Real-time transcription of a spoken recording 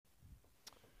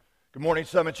Good morning,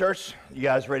 Summit Church. You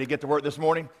guys ready to get to work this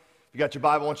morning? If you got your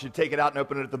Bible, I want you to take it out and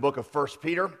open it at the book of 1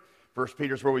 Peter. 1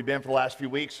 Peter is where we've been for the last few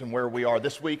weeks and where we are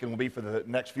this week and will be for the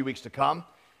next few weeks to come.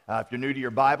 If you're new to your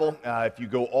Bible, if you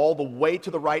go all the way to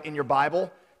the right in your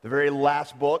Bible, the very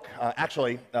last book,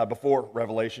 before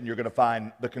Revelation, you're going to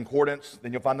find the concordance,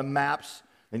 then you'll find the maps,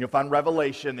 then you'll find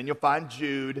Revelation, then you'll find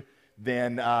Jude,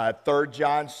 then 3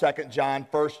 John, 2 John,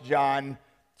 1 John,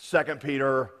 2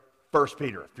 Peter, 1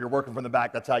 Peter. If you're working from the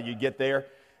back, that's how you get there.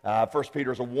 1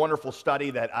 Peter is a wonderful study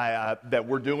that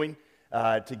we're doing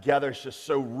together. It's just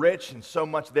so rich and so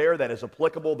much there that is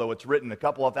applicable, though it's written a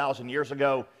couple of thousand years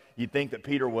ago. You'd think that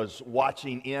Peter was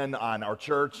watching in on our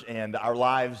church and our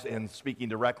lives and speaking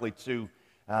directly to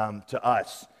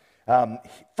us. 1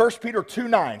 Peter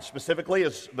 2:9 specifically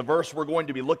is the verse we're going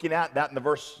to be looking at. That and the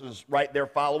verses right there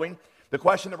following. The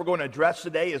question that we're going to address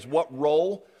today is what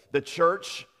role the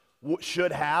church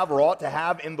should have or ought to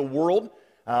have in the world.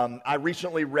 I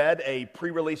recently read a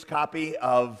pre-release copy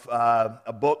of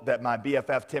a book that my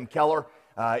BFF Tim Keller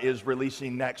is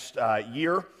releasing next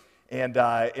year. And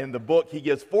in the book, he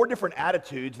gives 4 different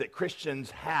attitudes that Christians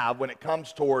have when it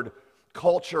comes toward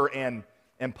culture and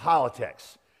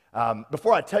politics.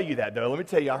 Before I tell you that, though, let me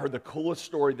tell you, I heard the coolest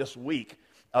story this week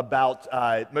about,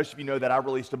 most of you know that I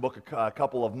released a book a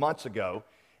couple of months ago.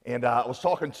 And I was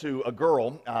talking to a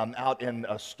girl out in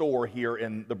a store here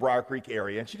in the Briar Creek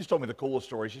area, and she just told me the coolest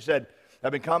story. She said,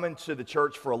 I've been coming to the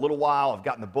church for a little while. I've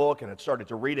gotten the book and had started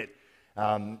to read it.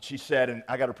 She said, and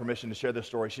I got her permission to share this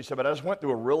story. She said, but I just went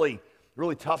through a really,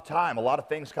 really tough time. A lot of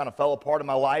things kind of fell apart in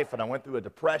my life, and I went through a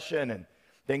depression, and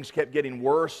things kept getting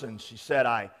worse. And she said,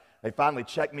 they finally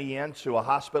checked me into a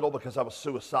hospital because I was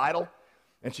suicidal.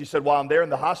 And she said, while I'm there in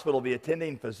the hospital, the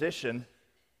attending physician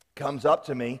comes up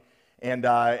to me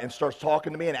and starts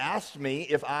talking to me and asks me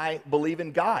if I believe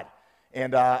in God.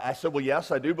 And I said, well, yes,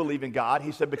 I do believe in God.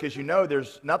 He said, because you know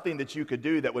there's nothing that you could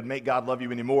do that would make God love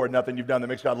you anymore, nothing you've done that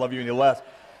makes God love you any less.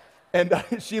 And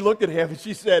she looked at him and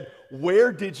she said,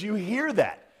 where did you hear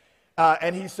that?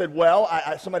 And he said, well,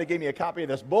 somebody gave me a copy of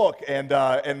this book and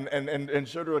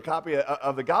showed her a copy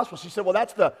of the gospel. She said, well,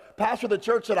 that's the pastor of the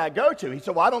church that I go to. He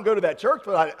said, well, I don't go to that church,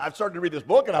 but I've started to read this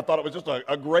book and I thought it was just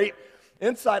a great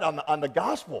insight on the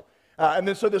gospel. And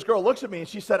then so this girl looks at me and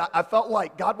she said, I felt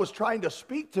like God was trying to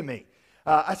speak to me.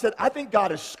 I said, I think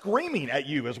God is screaming at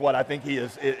you is what I think he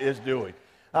is doing.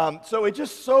 So it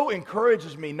just so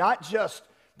encourages me, not just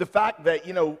the fact that,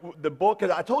 you know, the book,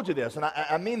 I told you this, and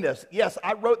I mean this. Yes,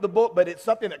 I wrote the book, but it's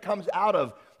something that comes out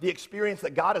of the experience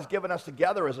that God has given us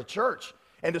together as a church.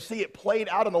 And to see it played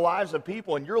out in the lives of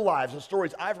people, in your lives, the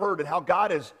stories I've heard and how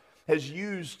God has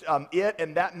used it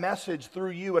and that message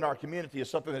through you in our community is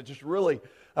something that just really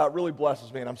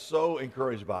blesses me, and I'm so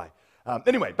encouraged by.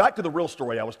 Anyway, back to the real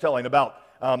story I was telling about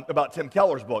Tim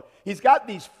Keller's book. He's got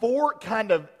these 4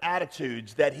 kind of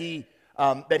attitudes that he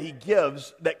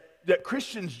gives that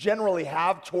Christians generally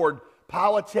have toward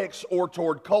politics or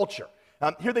toward culture.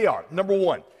 Here they are. Number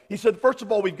 1, he said, first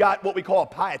of all, we've got what we call a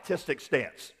pietistic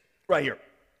stance right here.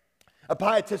 A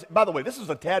pietistic, by the way, this is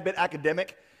a tad bit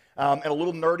academic and a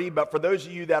little nerdy, but for those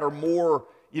of you that are more,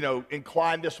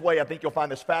 inclined this way, I think you'll find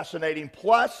this fascinating.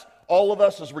 Plus, all of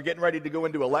us, as we're getting ready to go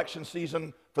into election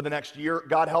season for the next year,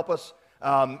 God help us,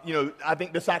 I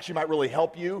think this actually might really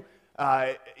help you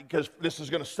because this is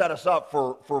going to set us up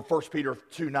for 1 Peter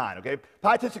 2:9, okay?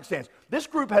 Pietistic stance. This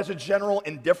group has a general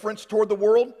indifference toward the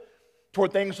world,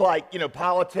 toward things like,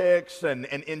 politics and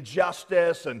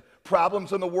injustice and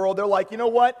problems in the world. They're like, you know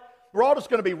what? We're all just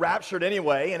going to be raptured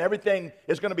anyway, and everything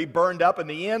is going to be burned up in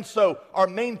the end. So our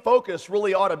main focus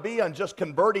really ought to be on just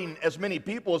converting as many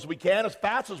people as we can, as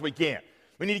fast as we can.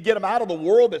 We need to get them out of the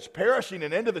world that's perishing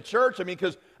and into the church.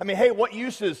 Hey, what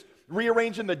use is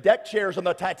rearranging the deck chairs on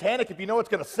the Titanic if you know it's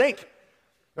going to sink?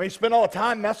 You spend all the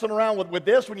time messing around with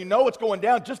this when you know it's going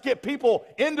down. Just get people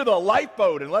into the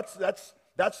lifeboat, and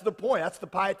that's the point. That's the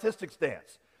pietistic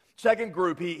stance. Second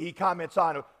group, he comments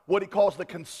on what he calls the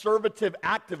conservative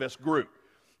activist group.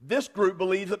 This group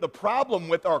believes that the problem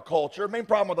with our culture, main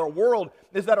problem with our world,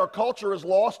 is that our culture has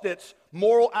lost its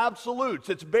moral absolutes,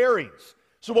 its bearings.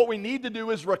 So what we need to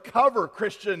do is recover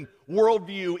Christian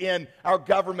worldview in our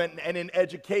government and in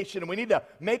education, and we need to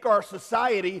make our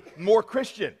society more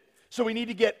Christian. So we need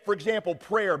to get, for example,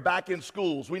 prayer back in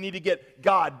schools. We need to get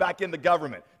God back in the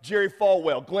government. Jerry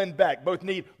Falwell, Glenn Beck both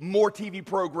need more TV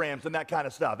programs and that kind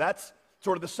of stuff. That's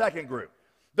sort of the second group.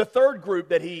 The third group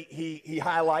that he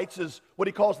highlights is what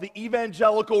he calls the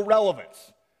evangelical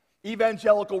relevance.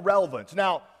 Evangelical relevance.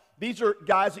 Now, these are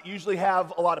guys that usually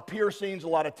have a lot of piercings, a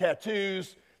lot of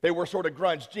tattoos. They wear sort of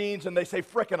grunge jeans, and they say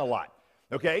frickin' a lot,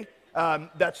 okay?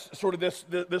 That's sort of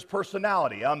this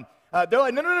personality. They're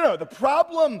like, no. The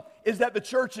problem is that the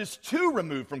church is too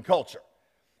removed from culture.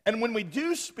 And when we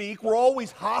do speak, we're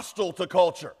always hostile to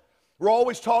culture. We're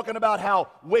always talking about how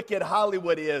wicked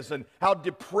Hollywood is and how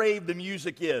depraved the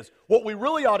music is. What we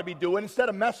really ought to be doing, instead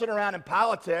of messing around in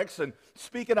politics and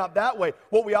speaking up that way,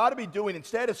 what we ought to be doing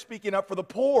instead is speaking up for the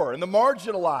poor and the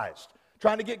marginalized,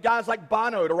 trying to get guys like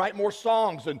Bono to write more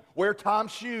songs and wear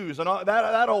Tom's shoes and all,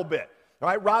 that whole bit. All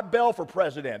right, Rob Bell for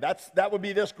president. That would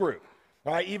be this group.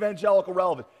 All right, evangelical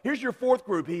relevance. Here's your fourth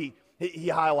group he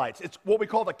highlights. It's what we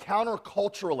call the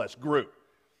counterculturalist group.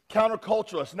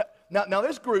 Counterculturalist. Now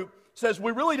this group says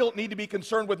we really don't need to be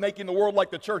concerned with making the world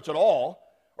like the church at all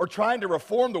or trying to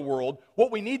reform the world.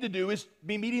 What we need to do is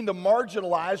be meeting the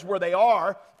marginalized where they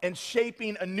are and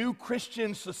shaping a new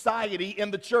Christian society in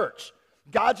the church.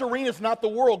 God's arena is not the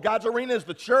world. God's arena is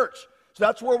the church. So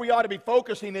that's where we ought to be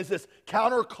focusing, is this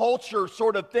counterculture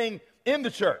sort of thing in the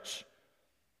church.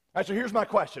 All right, so here's my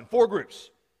question. 4 groups.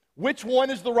 Which one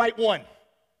is the right one?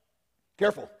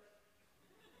 Careful,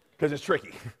 because it's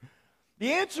tricky.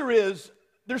 The answer is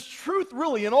there's truth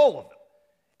really in all of them.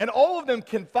 And all of them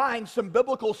can find some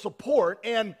biblical support,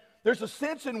 and there's a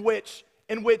sense in which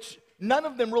none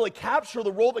of them really capture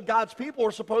the role that God's people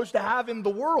are supposed to have in the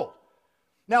world.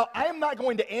 Now, I am not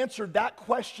going to answer that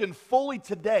question fully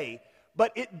today,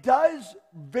 but it does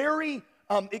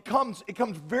it comes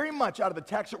very much out of the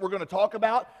text that we're going to talk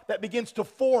about that begins to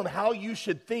form how you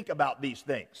should think about these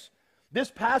things. This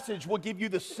passage will give you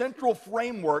the central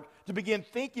framework to begin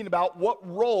thinking about what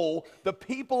role the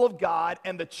people of God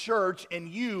and the church and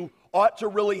you ought to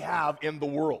really have in the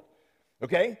world.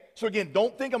 Okay? So again,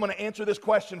 don't think I'm going to answer this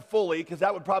question fully, because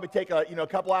that would probably take a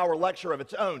couple hour lecture of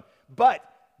its own. But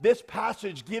this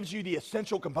passage gives you the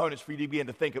essential components for you to begin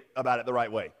to think about it the right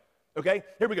way. Okay?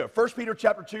 Here we go. 1 Peter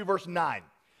chapter 2, verse 9.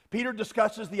 Peter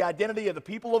discusses the identity of the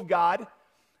people of God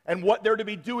and what they're to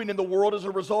be doing in the world as a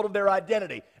result of their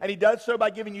identity. And he does so by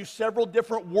giving you several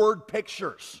different word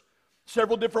pictures. And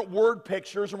we're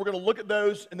going to look at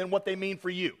those and then what they mean for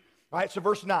you. All right, so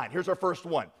verse 9, here's our first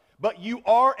one. But you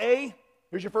are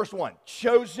here's your first one,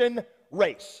 chosen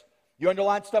race. You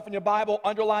underline stuff in your Bible,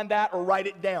 underline that or write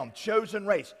it down. Chosen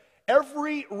race.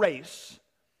 Every race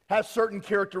has certain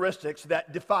characteristics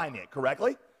that define it,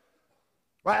 correctly?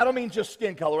 Right? I don't mean just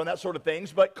skin color and that sort of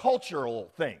things, but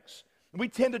cultural things. We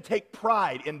tend to take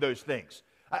pride in those things.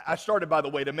 I started, by the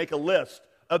way, to make a list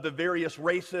of the various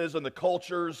races and the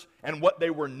cultures and what they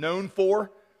were known for,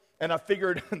 and I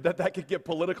figured that could get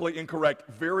politically incorrect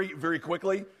very, very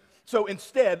quickly. So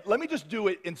instead, let me just do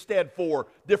it instead for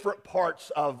different parts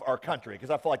of our country, because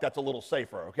I feel like that's a little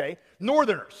safer, okay?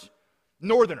 Northerners.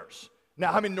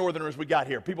 Now, how many Northerners we got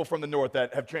here? People from the north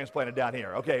that have transplanted down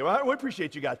here. Okay, well, we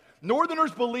appreciate you guys.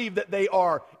 Northerners believe that they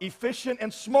are efficient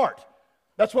and smart.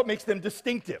 That's what makes them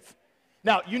distinctive.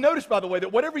 Now, you notice, by the way,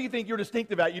 that whatever you think you're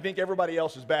distinctive at, you think everybody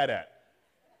else is bad at.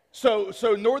 So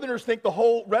Northerners think the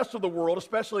whole rest of the world,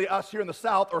 especially us here in the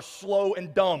South, are slow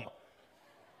and dumb.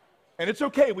 And it's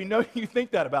okay. We know you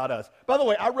think that about us. By the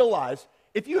way, I realize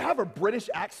if you have a British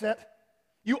accent,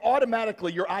 you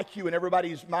automatically, your IQ in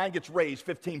everybody's mind gets raised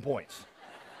 15 points.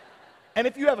 And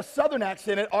if you have a Southern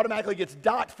accent, it automatically gets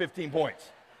docked 15 points.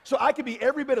 So I could be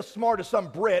every bit as smart as some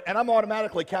Brit, and I'm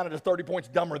automatically counted as 30 points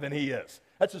dumber than he is.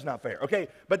 That's just not fair, okay?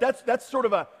 But that's sort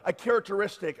of a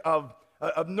characteristic of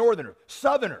Northerners.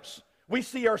 Southerners, we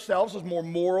see ourselves as more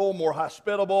moral, more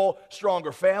hospitable,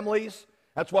 stronger families.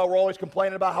 That's why we're always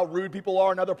complaining about how rude people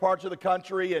are in other parts of the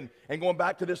country and going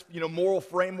back to this moral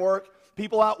framework.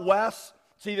 People out west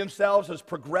see themselves as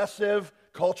progressive,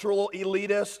 cultural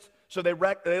elitist, so they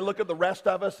look at the rest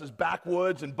of us as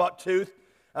backwoods and bucktooth.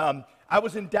 I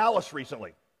was in Dallas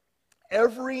recently.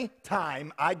 Every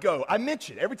time I go,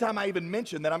 every time I even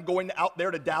mention that I'm going out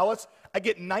there to Dallas, I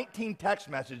get 19 text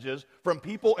messages from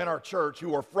people in our church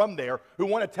who are from there who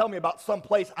want to tell me about some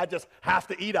place I just have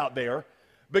to eat out there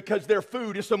because their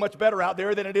food is so much better out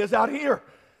there than it is out here.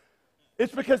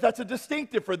 It's because that's a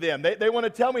distinctive for them. They want to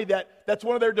tell me that that's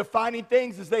one of their defining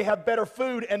things is they have better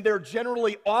food and they're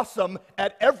generally awesome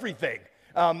at everything.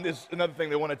 Is another thing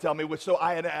they want to tell me, which so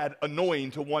I add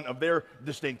annoying to one of their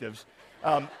distinctives.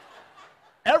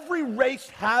 Every race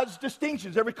has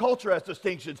distinctions. Every culture has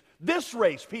distinctions. This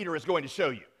race, Peter is going to show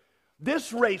you.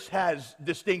 This race has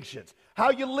distinctions.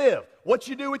 How you live, what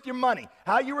you do with your money,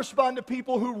 how you respond to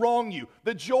people who wrong you,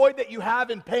 the joy that you have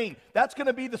in pain. That's going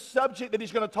to be the subject that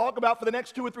he's going to talk about for the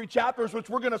next 2 or 3 chapters, which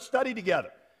we're going to study together.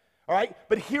 All right?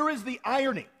 But here is the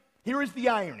irony.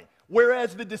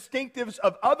 Whereas the distinctives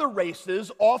of other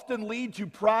races often lead to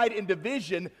pride and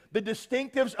division, the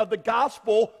distinctives of the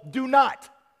gospel do not.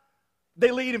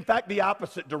 They lead, in fact, the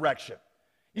opposite direction.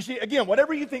 You see, again,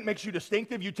 whatever you think makes you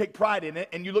distinctive, you take pride in it,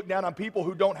 and you look down on people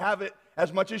who don't have it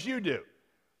as much as you do.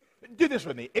 Do this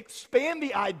with me. Expand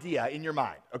the idea in your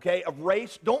mind, okay, of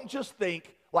race. Don't just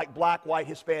think like black, white,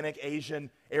 Hispanic, Asian,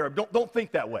 Arab. Don't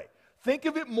think that way. Think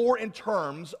of it more in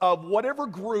terms of whatever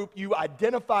group you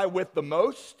identify with the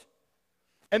most,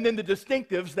 and then the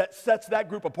distinctives that sets that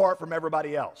group apart from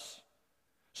everybody else.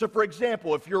 So, for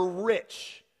example, if you're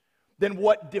rich, then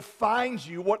what defines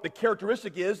you, what the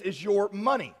characteristic is your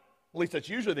money. At least that's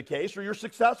usually the case, or your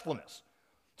successfulness.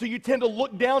 So you tend to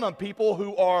look down on people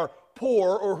who are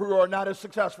poor or who are not as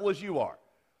successful as you are.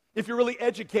 If you're really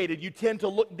educated, you tend to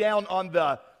look down on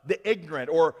the ignorant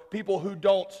or people who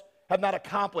have not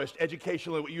accomplished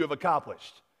educationally what you have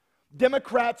accomplished.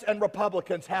 Democrats and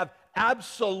Republicans have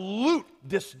absolute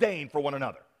disdain for one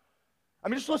another. I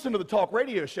mean, just listen to the talk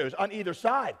radio shows on either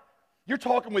side. You're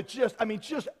talking with just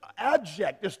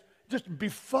abject, just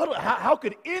befuddled. How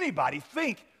could anybody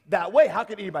think that way? How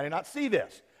could anybody not see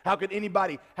this? How could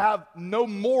anybody have no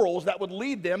morals that would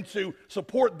lead them to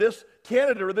support this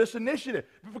candidate or this initiative?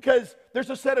 Because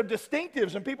there's a set of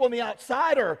distinctives, and people on the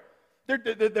outside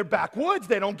they're backwoods.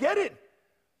 They don't get it.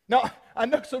 Now, I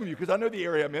know some of you, because I know the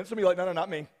area I'm in. Some of you are like, no, not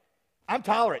me. I'm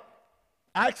tolerant.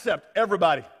 I accept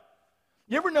everybody.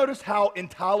 You ever notice how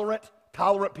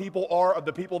tolerant people are of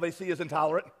the people they see as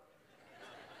intolerant?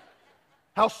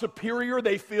 How superior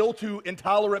they feel to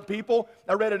intolerant people.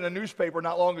 I read in a newspaper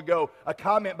not long ago a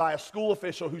comment by a school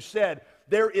official who said,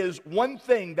 there is one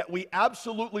thing that we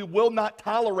absolutely will not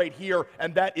tolerate here,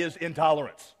 and that is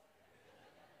intolerance.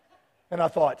 And I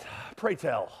thought, pray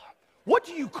tell, what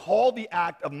do you call the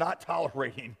act of not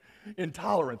tolerating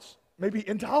intolerance? Maybe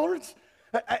intolerance?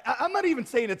 I'm not even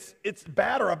saying it's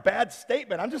bad or a bad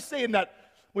statement. I'm just saying that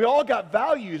we all got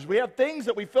values. We have things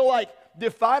that we feel like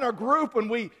define our group, and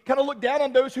we kind of look down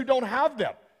on those who don't have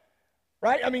them,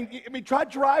 right? I mean, try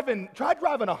driving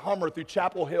a Hummer through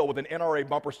Chapel Hill with an NRA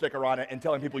bumper sticker on it and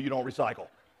telling people you don't recycle.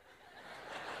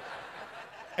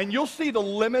 And you'll see the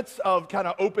limits of kind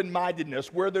of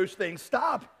open-mindedness where those things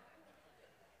stop.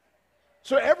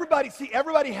 So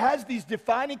everybody has these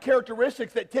defining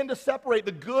characteristics that tend to separate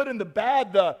the good and the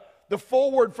bad, the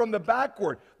forward from the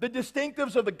backward. The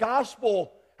distinctives of the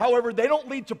gospel, however, they don't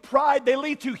lead to pride, they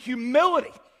lead to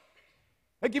humility.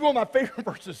 I'll give you one of my favorite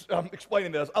verses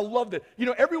explaining this. I love it. You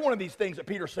know, every one of these things that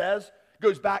Peter says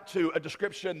goes back to a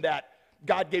description that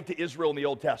God gave to Israel in the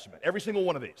Old Testament. Every single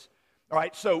one of these. All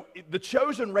right, so the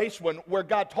chosen race one, where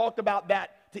God talked about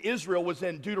that to Israel, was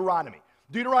in Deuteronomy.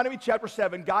 Deuteronomy chapter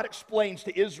 7, God explains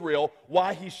to Israel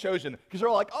why he's chosen. Because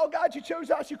they're like, oh, God, you chose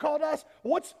us, you called us.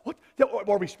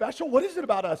 Are we special? What is it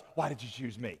about us? Why did you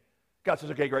choose me? God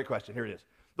says, okay, great question. Here it is.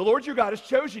 The Lord your God has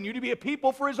chosen you to be a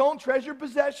people for his own treasured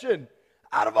possession.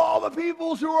 Out of all the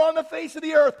peoples who are on the face of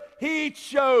the earth, he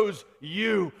chose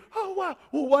you. Oh, wow.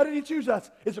 Well, why did he choose us?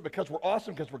 Is it because we're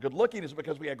awesome, because we're good looking? Is it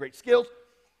because we had great skills?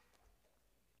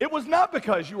 It was not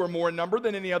because you were more in number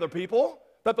than any other people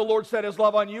that the Lord set his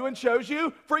love on you and chose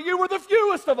you, for you were the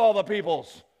fewest of all the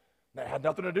peoples. That had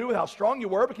nothing to do with how strong you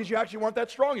were, because you actually weren't that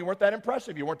strong. You weren't that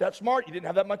impressive. You weren't that smart. You didn't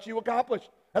have that much you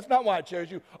accomplished. That's not why I chose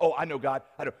you. Oh, I know, God.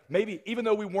 I know. Maybe, even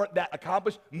though we weren't that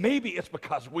accomplished, maybe it's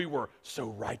because we were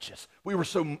so righteous.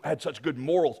 Had such good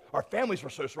morals. Our families were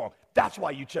so strong. That's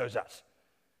why you chose us.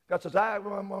 God says,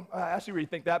 I see where you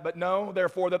think that, but no,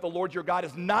 therefore, that the Lord your God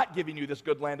is not giving you this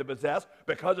good land to possess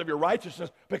because of your righteousness,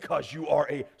 because you are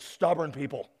a stubborn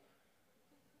people.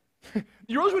 You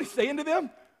realize what he's saying to them?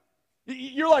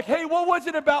 You're like, hey, what was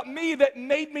it about me that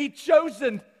made me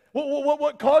chosen?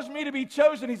 What caused me to be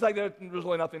chosen? He's like, there's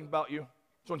really nothing about you.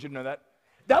 Just want you to know that.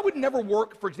 That would never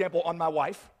work, for example, on my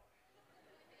wife.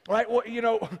 Right? Well, you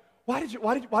know, why did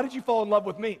you fall in love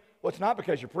with me? Well, it's not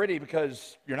because you're pretty,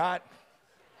 because you're not.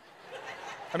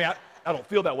 I mean, I don't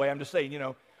feel that way. I'm just saying, you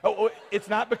know. It's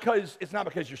not because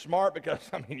you're smart, because,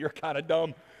 I mean, you're kind of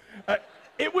dumb.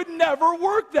 It would never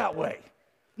work that way.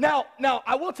 Now,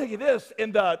 I will tell you this,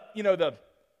 in the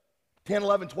 10,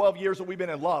 11, 12 years that we've been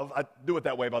in love, I do it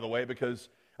that way, by the way, because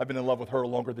I've been in love with her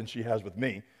longer than she has with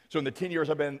me. So in the 12 years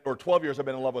I've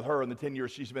been in love with her, and the 10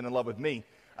 years she's been in love with me.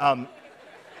 And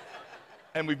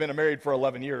we've been married for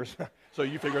 11 years, so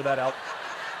you figure that out.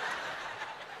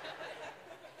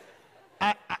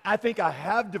 I think I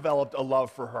have developed a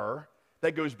love for her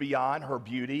that goes beyond her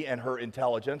beauty and her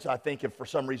intelligence. I think if for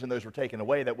some reason those were taken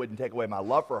away, that wouldn't take away my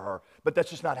love for her. But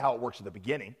that's just not how it works at the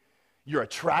beginning. You're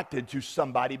attracted to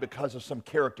somebody because of some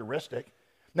characteristic.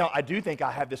 Now, I do think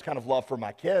I have this kind of love for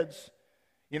my kids.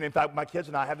 You know, in fact, my kids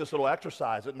and I have this little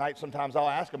exercise at night. Sometimes I'll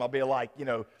ask them, I'll be like, you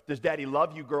know, does Daddy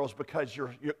love you girls because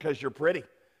you're pretty?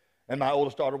 And my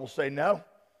oldest daughter will say no.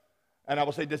 And I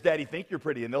will say, does Daddy think you're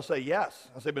pretty? And they'll say, yes.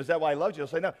 I'll say, but is that why he loves you? They'll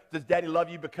say, no. Does Daddy love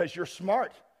you because you're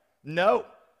smart? No,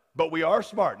 but we are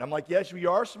smart. And I'm like, yes, we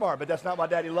are smart, but that's not why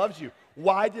Daddy loves you.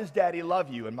 Why does Daddy love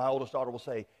you? And my oldest daughter will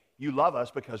say, you love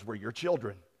us because we're your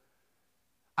children.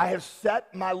 I have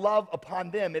set my love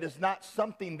upon them. It is not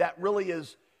something that really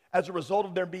is as a result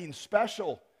of their being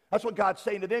special. That's what God's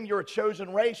saying to them. You're a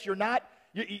chosen race. You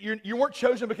weren't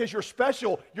chosen because you're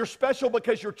special. You're special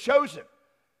because you're chosen.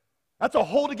 That's a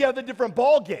whole together different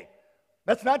ball game.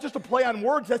 That's not just a play on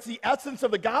words. That's the essence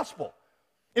of the gospel.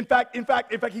 In fact,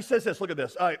 he says this. Look at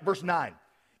this. Verse 9.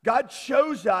 God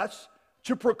chose us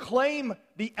to proclaim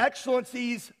the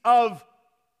excellencies of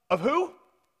who?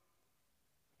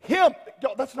 Him.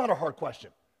 That's not a hard question.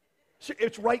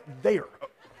 It's right there.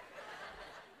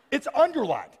 It's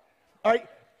underlined. All right.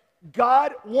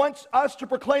 God wants us to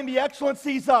proclaim the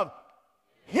excellencies of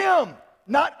Him,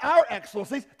 not our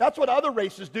excellencies. That's what other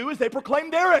races do, is they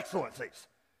proclaim their excellencies.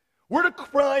 We're to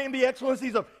proclaim the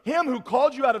excellencies of Him who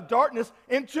called you out of darkness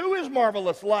into His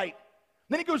marvelous light.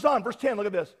 Then he goes on, verse 10, look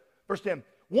at this. Verse 10,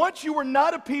 once you were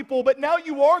not a people, but now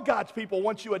you are God's people.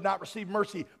 Once you had not received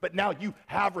mercy, but now you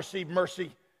have received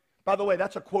mercy. By the way,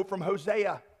 that's a quote from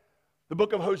Hosea. The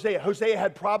book of Hosea. Hosea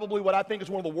had probably what I think is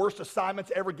one of the worst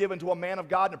assignments ever given to a man of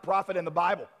God and a prophet in the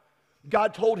Bible.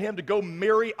 God told him to go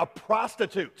marry a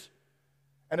prostitute.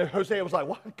 And Hosea was like,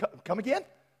 what? Come again?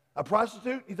 A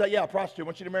prostitute? He's like, yeah, a prostitute. I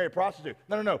want you to marry a prostitute.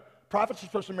 No. Prophets are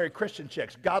supposed to marry Christian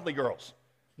chicks, godly girls.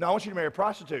 No, I want you to marry a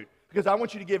prostitute because I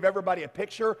want you to give everybody a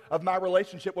picture of my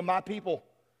relationship with my people.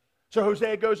 So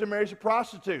Hosea goes and marries a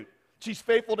prostitute. She's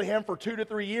faithful to him for 2 to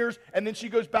 3 years, and then she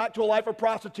goes back to a life of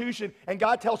prostitution, and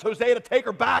God tells Hosea to take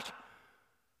her back.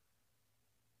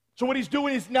 So what he's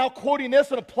doing is now quoting this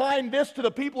and applying this to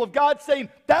the people of God, saying,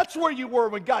 that's where you were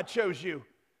when God chose you.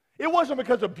 It wasn't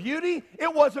because of beauty.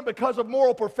 It wasn't because of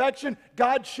moral perfection.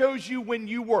 God chose you when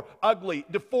you were ugly,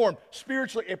 deformed,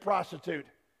 spiritually a prostitute.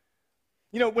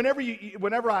 You know,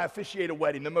 whenever I officiate a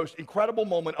wedding, the most incredible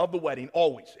moment of the wedding,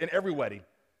 always, in every wedding,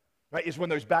 right, is when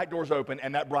those back doors open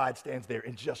and that bride stands there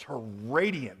in just her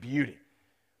radiant beauty.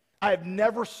 I have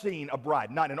never seen a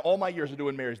bride, not in all my years of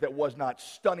doing marriage, that was not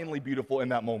stunningly beautiful in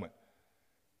that moment.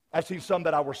 I've seen some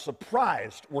that I was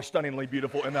surprised were stunningly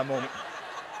beautiful in that moment.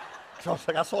 So I was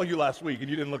like, I saw you last week and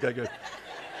you didn't look that good.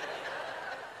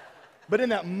 But in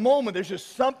that moment, there's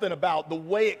just something about the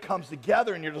way it comes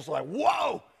together and you're just like,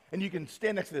 whoa! And you can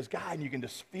stand next to this guy and you can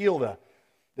just feel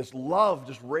this love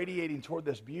just radiating toward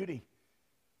this beauty.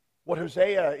 What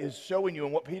Hosea is showing you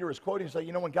and what Peter is quoting is that,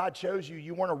 you know, when God chose you,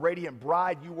 you weren't a radiant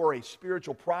bride, you were a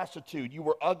spiritual prostitute. You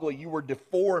were ugly, you were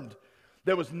deformed.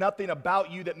 There was nothing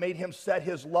about you that made him set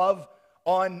his love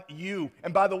on you.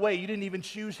 And by the way, you didn't even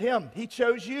choose him. He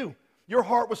chose you. Your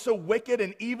heart was so wicked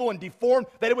and evil and deformed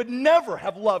that it would never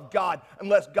have loved God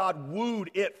unless God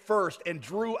wooed it first and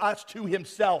drew us to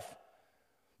himself.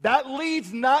 That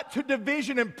leads not to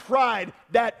division and pride,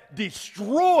 that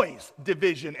destroys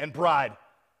division and pride.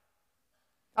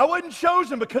 I wasn't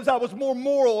chosen because I was more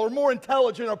moral or more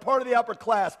intelligent or part of the upper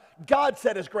class. God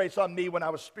set his grace on me when I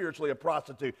was spiritually a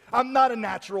prostitute. I'm not a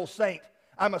natural saint.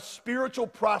 I'm a spiritual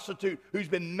prostitute who's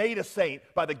been made a saint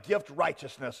by the gift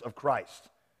righteousness of Christ.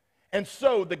 And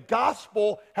so the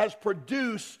gospel has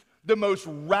produced the most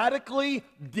radically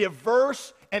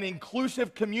diverse and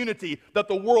inclusive community that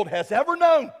the world has ever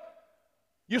known.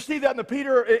 You see that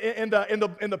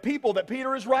in the people that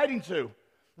Peter is writing to.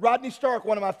 Rodney Stark,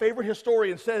 one of my favorite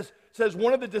historians, says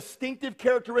one of the distinctive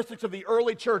characteristics of the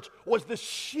early church was the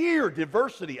sheer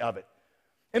diversity of it.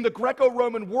 In the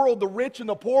Greco-Roman world, the rich and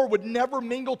the poor would never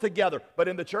mingle together, but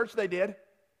in the church they did.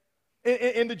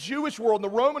 In the Jewish world, in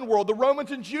the Roman world, the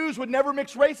Romans and Jews would never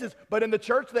mix races, but in the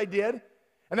church they did.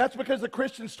 And that's because the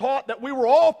Christians taught that we were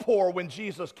all poor when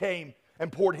Jesus came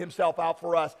and poured himself out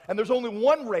for us. And there's only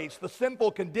one race, the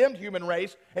sinful, condemned human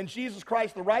race, and Jesus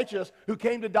Christ the righteous, who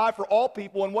came to die for all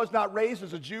people and was not raised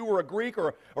as a Jew or a Greek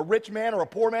or a rich man or a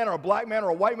poor man or a black man or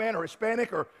a white man or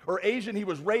Hispanic or Asian. He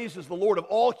was raised as the Lord of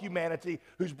all humanity,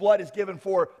 whose blood is given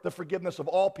for the forgiveness of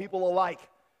all people alike.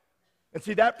 And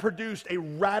see, that produced a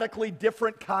radically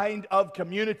different kind of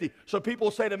community. So people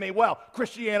say to me, well,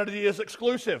 Christianity is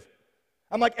exclusive.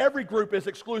 I'm like, every group is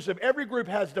exclusive. Every group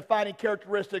has defining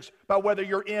characteristics by whether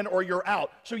you're in or you're out.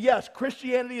 So yes,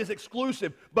 Christianity is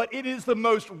exclusive, but it is the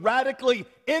most radically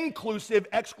inclusive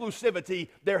exclusivity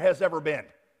there has ever been.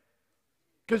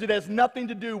 Because it has nothing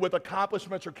to do with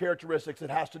accomplishments or characteristics. It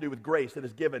has to do with grace that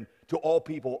is given to all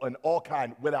people and all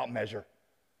kind without measure.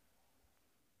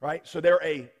 Right? So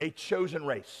they're a chosen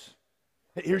race.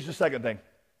 Here's the second thing.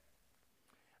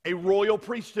 A royal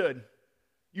priesthood.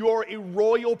 You are a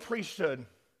royal priesthood.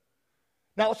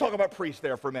 Now let's talk about priests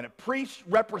there for a minute. Priests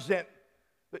represent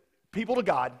people to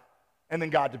God and then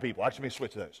God to people. Actually, let me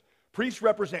switch those. Priests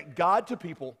represent God to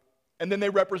people and then they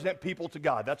represent people to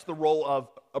God. That's the role of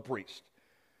a priest.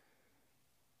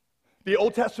 The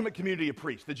Old Testament community of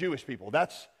priests, the Jewish people,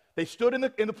 they stood in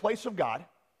the place of God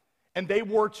and they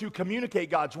were to communicate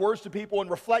God's words to people and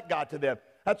reflect God to them.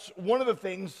 That's one of the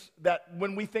things that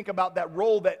when we think about that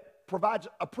role that provides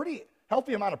a pretty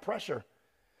healthy amount of pressure.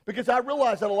 Because I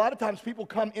realize that a lot of times people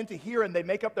come into here and they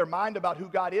make up their mind about who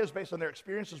God is based on their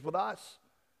experiences with us.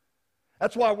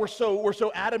 That's why we're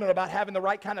so adamant about having the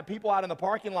right kind of people out in the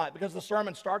parking lot, because the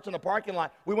sermon starts in the parking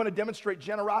lot. We want to demonstrate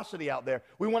generosity out there.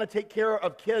 We want to take care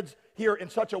of kids here in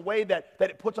such a way that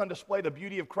it puts on display the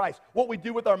beauty of Christ. What we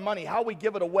do with our money, how we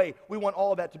give it away, we want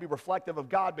all of that to be reflective of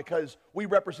God because we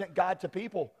represent God to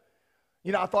people.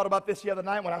 You know, I thought about this the other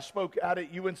night when I spoke out at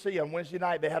UNC on Wednesday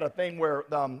night. They had a thing where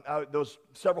there was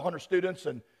several hundred students,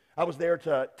 and I was there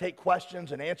to take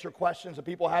questions and answer questions that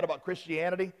people had about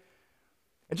Christianity.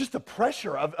 And just the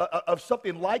pressure of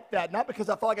something like that, not because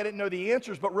I felt like I didn't know the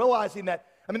answers, but realizing that,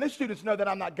 I mean, these students know that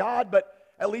I'm not God,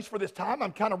 but at least for this time,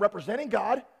 I'm kind of representing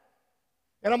God.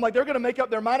 And I'm like, they're going to make up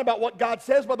their mind about what God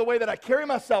says by the way that I carry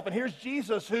myself. And here's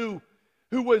Jesus who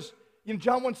was, in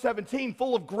John 1:17,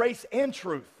 full of grace and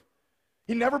truth.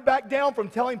 He never backed down from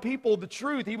telling people the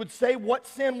truth. He would say what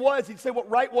sin was. He'd say what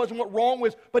right was and what wrong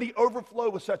was. But he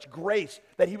overflowed with such grace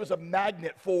that he was a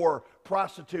magnet for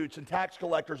prostitutes and tax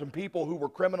collectors and people who were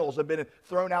criminals and been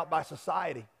thrown out by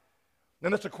society.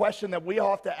 And that's a question that we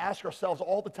all have to ask ourselves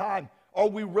all the time. Are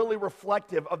we really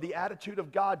reflective of the attitude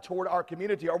of God toward our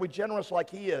community? Are we generous like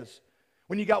he is?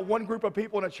 When you got one group of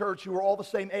people in a church who are all the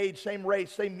same age, same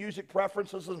race, same music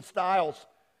preferences and styles,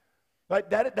 right?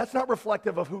 That's not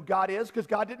reflective of who God is, because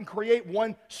God didn't create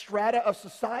one strata of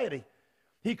society.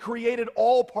 He created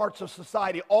all parts of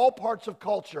society, all parts of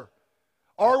culture.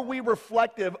 Are we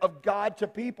reflective of God to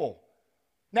people?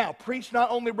 Now, priests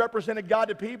not only represented God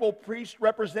to people, priests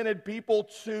represented people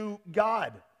to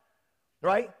God,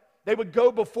 right? They would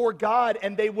go before God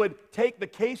and they would take the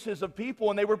cases of people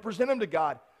and they would present them to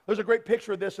God. There's a great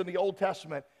picture of this in the Old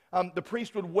Testament. The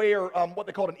priest would wear what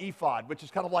they called an ephod, which is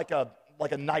kind of like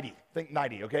a nightie, think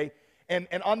nightie, okay? And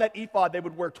on that ephod, they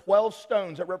would wear 12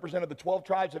 stones that represented the 12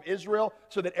 tribes of Israel,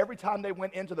 so that every time they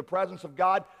went into the presence of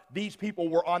God, these people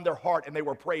were on their heart and they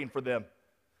were praying for them.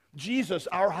 Jesus,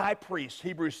 our high priest,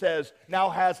 Hebrews says, now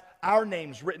has our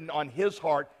names written on his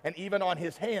heart and even on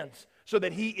his hands, so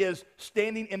that he is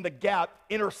standing in the gap,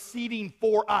 interceding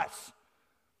for us.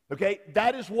 Okay?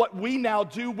 That is what we now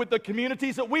do with the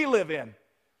communities that we live in.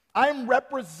 I'm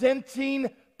representing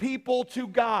people to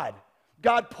God.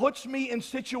 God puts me in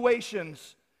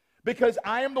situations because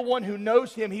I am the one who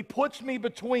knows him. He puts me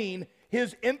between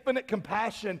his infinite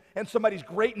compassion and somebody's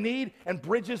great need and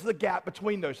bridges the gap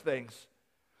between those things.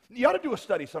 You ought to do a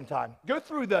study sometime. Go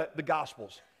through the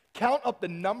Gospels. Count up the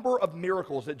number of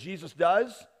miracles that Jesus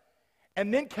does,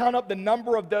 and then count up the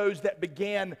number of those that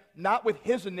began not with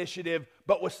his initiative,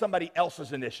 but with somebody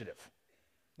else's initiative.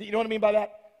 You know what I mean by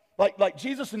that? Like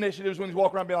Jesus' initiative is when he's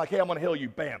walking around being like, hey, I'm going to heal you.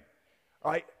 Bam.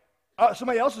 All right?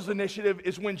 Somebody else's initiative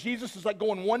is when Jesus is like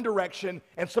going one direction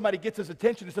and somebody gets his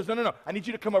attention and says, no, I need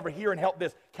you to come over here and help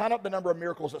this. Count up the number of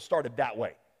miracles that started that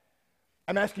way.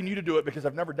 I'm asking you to do it because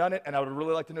I've never done it and I would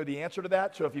really like to know the answer to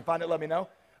that. So if you find it, let me know.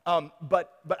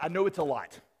 But I know it's a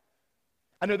lot.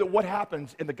 I know that what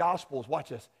happens in the Gospels, watch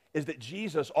this, is that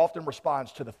Jesus often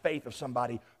responds to the faith of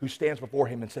somebody who stands before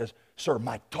him and says, sir,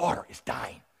 my daughter is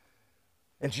dying.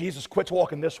 And Jesus quits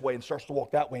walking this way and starts to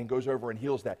walk that way and goes over and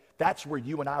heals that. That's where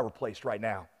you and I are placed right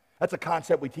now. That's a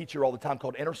concept we teach here all the time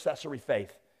called intercessory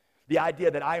faith. The idea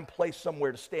that I am placed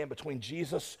somewhere to stand between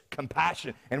Jesus'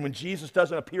 compassion, and when Jesus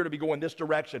doesn't appear to be going this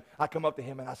direction, I come up to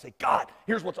him and I say, God,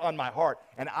 here's what's on my heart,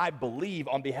 and I believe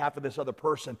on behalf of this other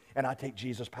person, and I take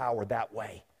Jesus' power that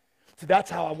way. So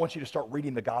that's how I want you to start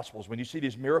reading the Gospels. When you see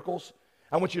these miracles,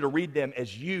 I want you to read them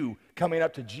as you coming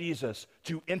up to Jesus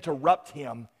to interrupt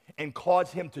him and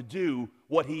cause him to do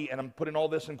what he, and I'm putting all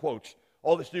this in quotes,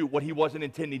 all this to do what he wasn't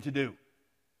intending to do.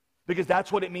 Because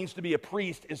that's what it means to be a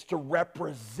priest, is to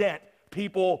represent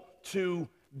people to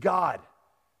God.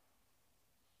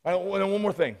 And one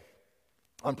more thing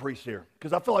on priests here,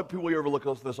 because I feel like people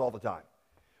overlook this all the time.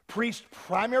 Priest's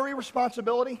primary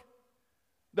responsibility,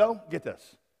 though, get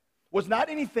this, was not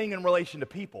anything in relation to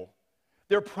people.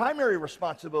 Their primary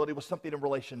responsibility was something in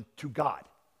relation to God.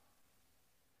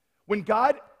 When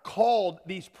God called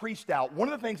these priests out,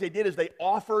 one of the things they did is they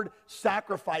offered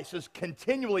sacrifices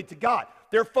continually to God.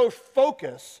 Their first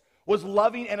focus was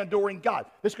loving and adoring God.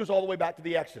 This goes all the way back to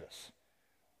the Exodus.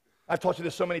 I've taught you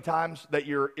this so many times that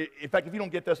in fact, if you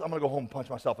don't get this, I'm going to go home and punch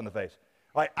myself in the face.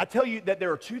 All right, I tell you that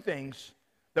there are two things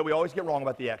that we always get wrong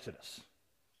about the Exodus.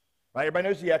 Right? Everybody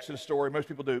knows the Exodus story. Most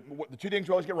people do. The two things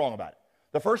we always get wrong about it.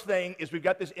 The first thing is we've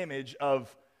got this image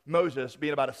of Moses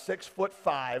being about a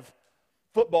 6'5"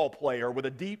 football player with a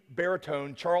deep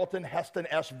baritone Charlton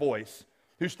Heston-esque voice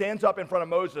who stands up in front of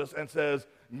Moses and says,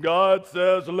 God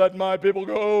says, let my people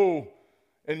go.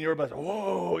 And you're about,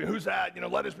 whoa, who's that?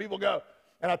 Let his people go.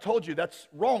 And I told you that's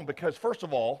wrong because, first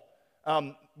of all,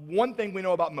 one thing we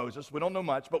know about Moses, we don't know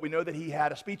much, but we know that he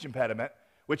had a speech impediment,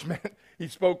 which meant he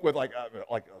spoke with like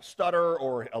a stutter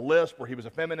or a lisp or he was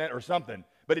effeminate or something,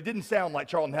 but it didn't sound like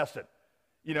Charlton Heston.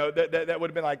 That would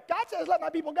have been like, God says, let my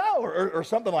people go, or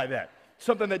something like that.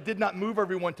 Something that did not move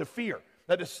everyone to fear.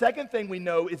 Now, the second thing we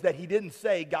know is that he didn't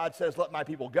say, God says, let my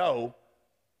people go.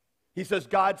 He says,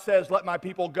 God says, let my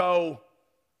people go,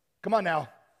 come on now,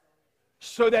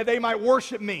 so that they might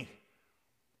worship me.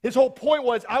 His whole point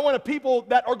was, I want a people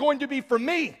that are going to be for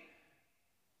me.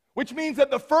 Which means that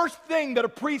the first thing that a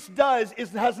priest does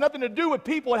has nothing to do with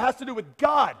people, it has to do with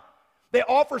God. They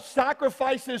offer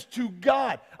sacrifices to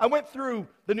God. I went through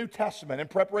the New Testament in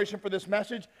preparation for this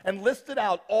message and listed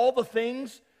out all the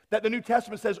things that the New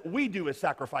Testament says we do as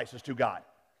sacrifices to God.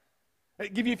 I'll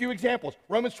give you a few examples.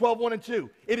 Romans 12, 1 and 2.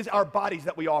 It is our bodies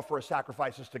that we offer as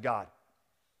sacrifices to God.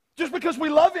 Just because we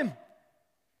love Him.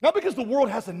 Not because the world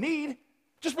has a need.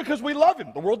 Just because we love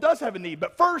Him. The world does have a need.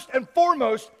 But first and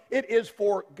foremost, it is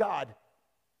for God.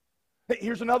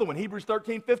 Here's another one. Hebrews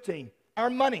 13, 15. Our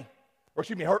money. Or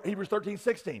excuse me, Hebrews 13,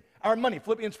 16. Our money.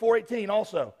 Philippians 4:18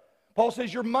 also. Paul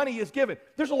says your money is given.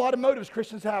 There's a lot of motives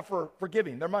Christians have for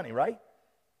giving their money, right?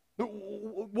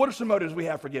 What are some motives we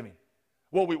have for giving?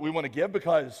 Well, we want to give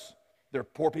because there are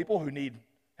poor people who need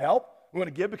help. We want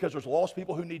to give because there's lost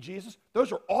people who need Jesus.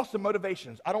 Those are awesome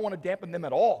motivations. I don't want to dampen them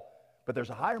at all. But there's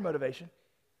a higher motivation.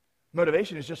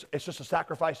 Motivation is just a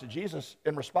sacrifice to Jesus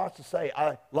in response to say,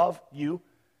 I love you,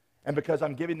 and because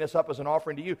I'm giving this up as an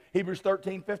offering to you. Hebrews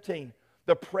 13, 15.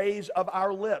 The praise of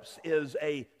our lips is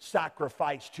a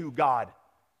sacrifice to God.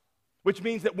 Which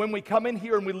means that when we come in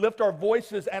here and we lift our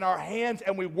voices and our hands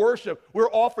and we worship,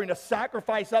 we're offering a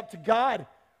sacrifice up to God.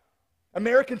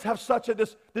 Americans have such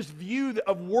this view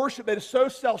of worship that is so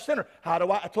self-centered. I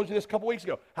told you this a couple weeks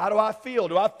ago. How do I feel?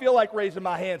 Do I feel like raising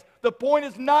my hands? The point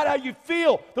is not how you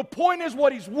feel. The point is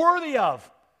what He's worthy of.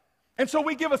 And so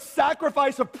we give a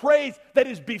sacrifice of praise that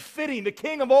is befitting the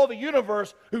King of all the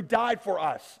universe who died for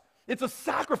us. It's a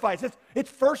sacrifice.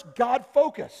 It's first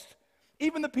God-focused.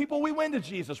 Even the people we win to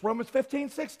Jesus, Romans 15,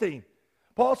 16.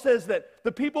 Paul says that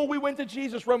the people we win to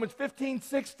Jesus, Romans 15,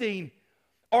 16,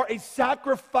 are a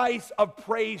sacrifice of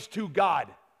praise to God.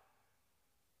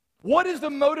 What is the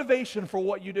motivation for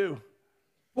what you do?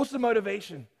 What's the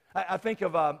motivation? I think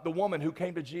of the woman who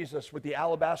came to Jesus with the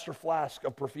alabaster flask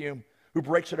of perfume, who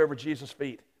breaks it over Jesus'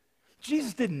 feet.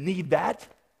 Jesus didn't need that.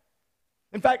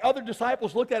 In fact, other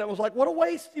disciples looked at it and was like, what a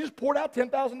waste. You just poured out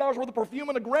 $10,000 worth of perfume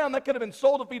on the ground. That could have been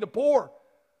sold to feed the poor.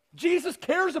 Jesus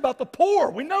cares about the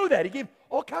poor. We know that. He gave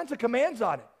all kinds of commands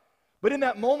on it. But in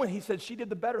that moment, He said she did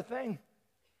the better thing.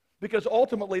 Because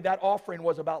ultimately, that offering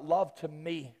was about love to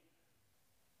me.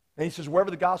 And He says,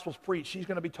 wherever the gospel's preached, she's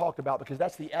going to be talked about because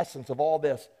that's the essence of all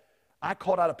this. I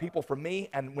called out a people for me,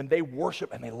 and when they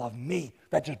worship and they love me,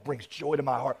 that just brings joy to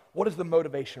my heart. What is the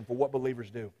motivation for what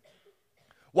believers do?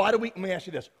 Let me ask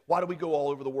you this. Why do we go all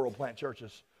over the world plant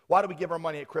churches? Why do we give our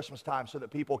money at Christmas time so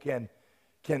that people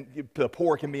the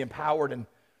poor can be empowered and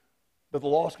that the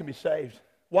lost can be saved?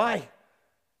 Why?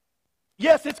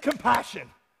 Yes, it's compassion.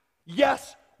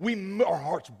 Yes, our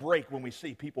hearts break when we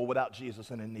see people without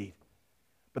Jesus and in need.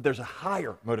 But there's a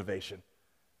higher motivation,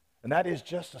 and that is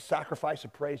just a sacrifice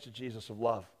of praise to Jesus of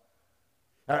love.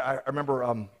 I remember,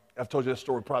 I've told you this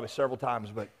story probably several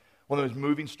times, but one of those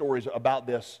moving stories about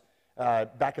this,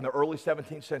 back in the early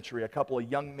 17th century, a couple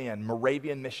of young men,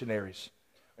 Moravian missionaries,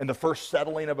 in the first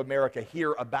settling of America,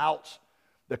 hear about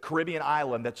the Caribbean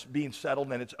island that's being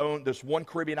settled, and this one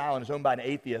Caribbean island is owned by an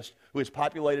atheist who has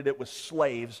populated it with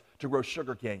slaves to grow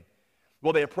sugarcane.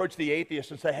 Well, they approach the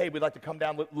atheist and say, hey, we'd like to come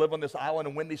down, live on this island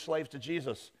and win these slaves to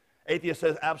Jesus. Atheist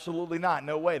says, absolutely not,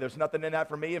 no way, there's nothing in that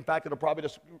for me. In fact, it'll probably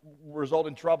just result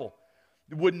in trouble.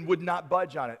 Would not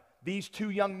budge on it. These two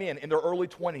young men in their early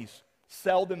 20s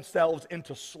sell themselves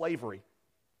into slavery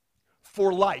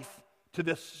for life to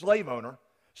this slave owner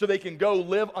so they can go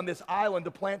live on this island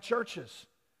to plant churches.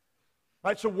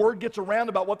 Right, so word gets around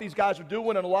about what these guys are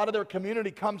doing, and a lot of their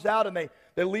community comes out, and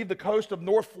they leave the coast of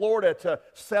North Florida to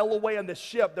sail away on this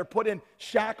ship. They're put in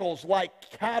shackles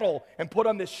like cattle and put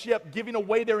on this ship, giving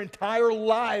away their entire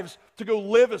lives to go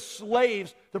live as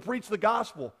slaves to preach the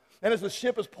gospel. And as the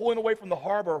ship is pulling away from the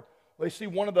harbor, They see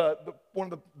one of the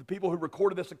people who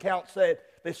recorded this account said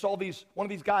they saw one of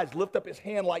these guys lift up his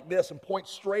hand like this and point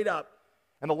straight up.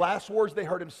 And the last words they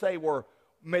heard him say were,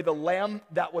 "May the lamb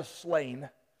that was slain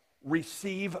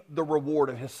receive the reward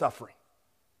of his suffering."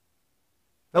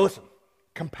 Now listen,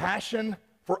 compassion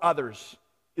for others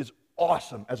is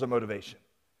awesome as a motivation.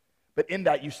 But in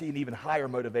that you see an even higher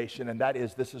motivation, and that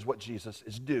is, this is what Jesus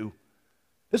is due.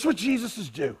 This is what Jesus is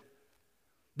due.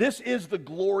 This is the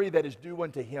glory that is due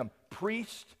unto him.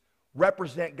 Priests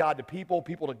represent God to people,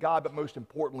 people to God, but most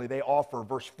importantly, they offer,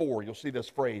 verse 4, you'll see this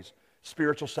phrase,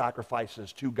 spiritual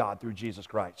sacrifices to God through Jesus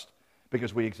Christ,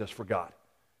 because we exist for God.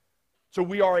 So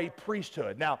we are a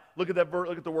priesthood. Now, look at that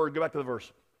look at the word, go back to the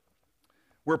verse.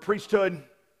 We're a priesthood.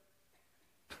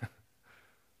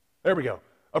 There we go.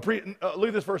 Look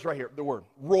at this verse right here, the word,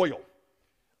 royal.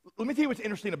 Let me tell you what's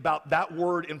interesting about that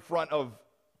word in front of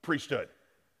priesthood.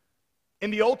 In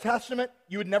the Old Testament,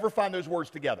 you would never find those words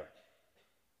together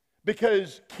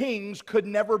because kings could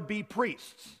never be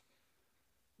priests.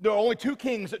 There are only two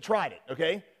kings that tried it,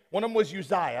 okay? One of them was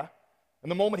Uzziah,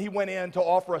 and the moment he went in to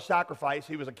offer a sacrifice,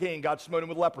 he was a king, God smote him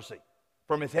with leprosy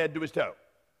from his head to his toe.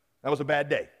 That was a bad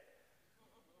day.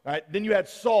 All right? Then you had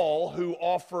Saul, who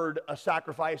offered a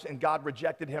sacrifice, and God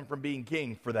rejected him from being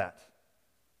king for that.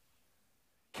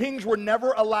 Kings were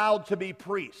never allowed to be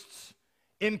priests.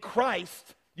 In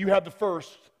Christ, you have the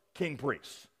first king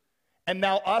priest. And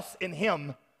now us in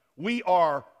him, we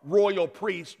are royal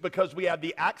priests because we have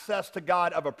the access to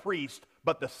God of a priest,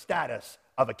 but the status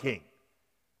of a king.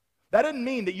 That doesn't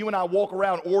mean that you and I walk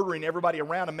around ordering everybody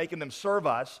around and making them serve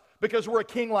us, because we're a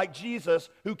king like Jesus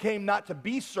who came not to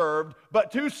be served,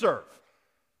 but to serve.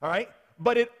 All right?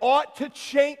 But it ought to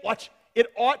change, it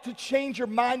ought to change your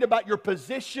mind about your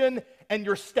position and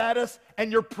your status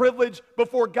and your privilege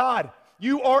before God.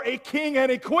 You are a king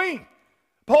and a queen.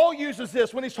 Paul uses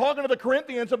this when he's talking to the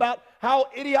Corinthians about how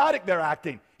idiotic they're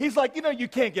acting. He's like, you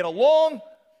can't get along.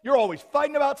 You're always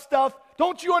fighting about stuff.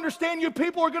 Don't you understand? You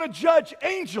people are going to judge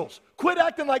angels. Quit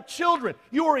acting like children.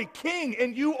 You are a king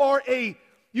and you are a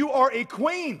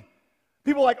queen.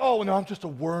 People are like, oh, no, I'm just a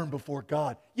worm before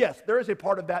God. Yes, there is a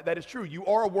part of that is true. You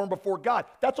are a worm before God.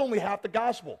 That's only half the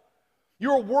gospel.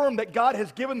 You're a worm that God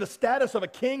has given the status of a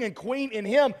king and queen in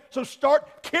him, so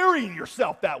start carrying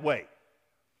yourself that way.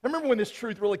 I remember when this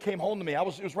truth really came home to me. It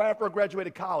was right after I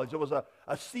graduated college. It was a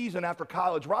season after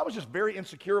college where I was just very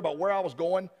insecure about where I was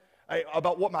going,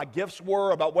 about what my gifts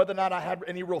were, about whether or not I had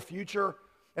any real future.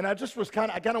 And I just was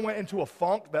I kind of went into a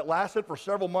funk that lasted for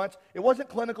several months. It wasn't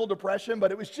clinical depression, but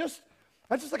it was just,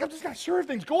 I'm just not sure if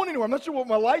things going anywhere. I'm not sure what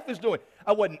my life is doing.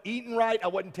 I wasn't eating right. I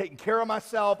wasn't taking care of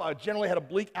myself. I generally had a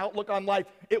bleak outlook on life.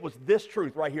 It was this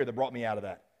truth right here that brought me out of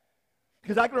that.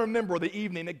 Because I can remember the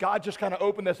evening that God just kind of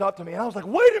opened this up to me. And I was like,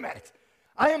 wait a minute.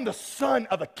 I am the son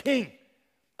of a king.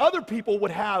 Other people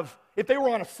would have, if they were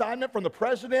on assignment from the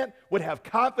president, would have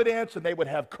confidence and they would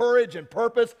have courage and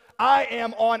purpose. I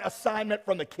am on assignment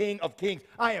from the King of Kings.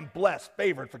 I am blessed,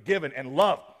 favored, forgiven, and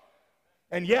loved.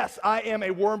 And yes, I am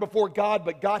a worm before God,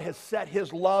 but God has set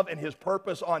his love and his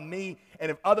purpose on me.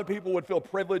 And if other people would feel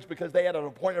privileged because they had an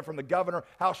appointment from the governor,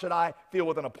 how should I feel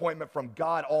with an appointment from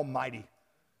God Almighty?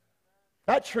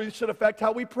 That truth should affect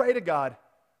how we pray to God,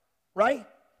 right?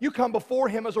 You come before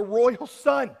him as a royal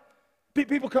son.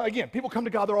 People come to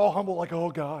God, they're all humble, like, oh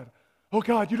God,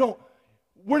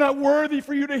 we're not worthy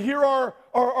for you to hear our,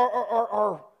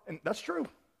 and that's true.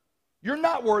 You're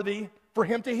not worthy for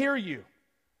him to hear you.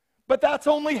 But that's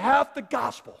only half the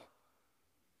gospel.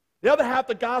 The other half of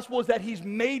the gospel is that he's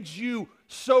made you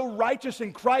so righteous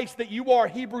in Christ that you are,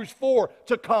 Hebrews 4,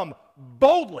 to come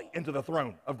boldly into the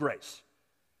throne of grace.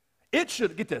 It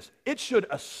should, get this, it should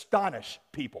astonish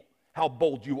people how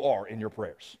bold you are in your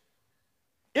prayers.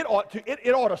 It ought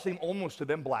to seem almost to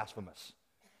them blasphemous.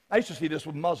 I used to see this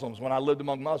with Muslims when I lived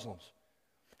among Muslims.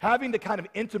 Having the kind of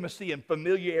intimacy and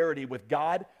familiarity with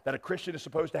God that a Christian is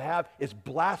supposed to have is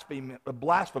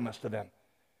blasphemous to them.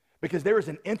 Because there is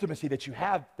an intimacy that you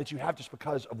have just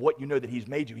because of what you know that he's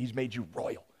made you. He's made you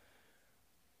royal.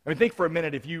 I mean, think for a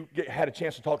minute if you had a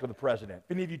chance to talk to the president.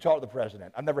 If any of you talked to the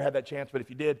president, I've never had that chance, but if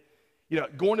you did,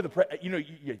 going to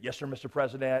the yes, sir, Mr.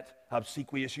 President, how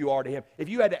obsequious you are to him. If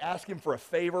you had to ask him for a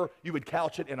favor, you would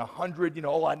couch it in 100,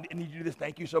 I need you to do this,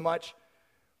 thank you so much.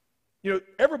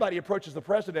 Everybody approaches the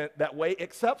president that way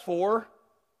except for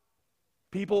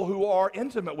people who are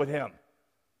intimate with him,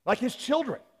 like his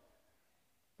children.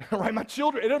 Right? My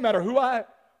children, it doesn't matter who I'm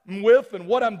with and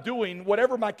what I'm doing,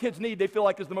 whatever my kids need, they feel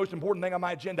like is the most important thing on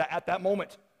my agenda at that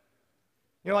moment.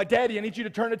 Like, Daddy, I need you to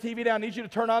turn the TV down. I need you to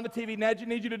turn on the TV. Dad, I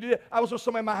need you to do that. I was with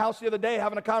somebody in my house the other day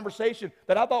having a conversation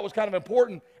that I thought was kind of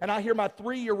important, and I hear my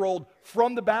 3-year-old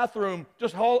from the bathroom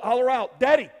just holler out,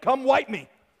 Daddy, come wipe me.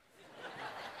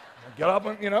 Get up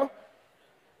and,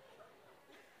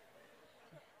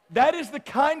 That is the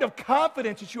kind of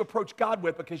confidence that you approach God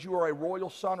with because you are a royal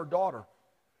son or daughter.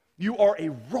 You are a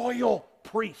royal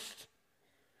priest.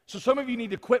 So some of you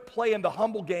need to quit playing the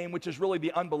humble game, which is really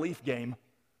the unbelief game,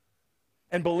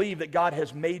 and believe that God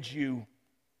has made you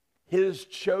his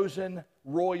chosen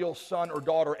royal son or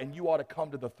daughter, and you ought to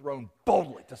come to the throne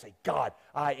boldly to say, God,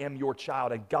 I am your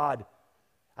child, and God,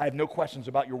 I have no questions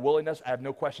about your willingness. I have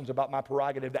no questions about my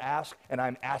prerogative to ask, and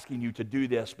I'm asking you to do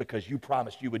this because you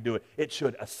promised you would do it. It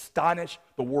should astonish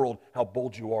the world how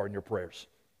bold you are in your prayers.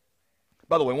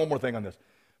 By the way, one more thing on this.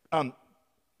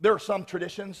 There are some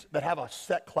traditions that have a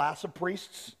set class of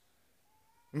priests.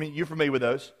 I mean, you're familiar with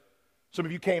those. Some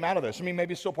of you came out of this. I mean,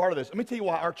 maybe it's still part of this. Let me tell you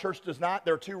why our church does not.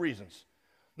 There are 2 reasons.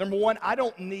 Number one, I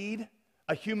don't need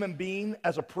a human being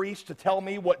as a priest to tell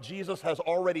me what Jesus has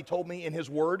already told me in his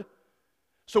word.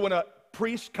 So when a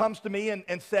priest comes to me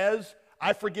and says,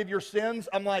 I forgive your sins,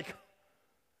 I'm like,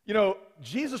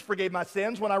 Jesus forgave my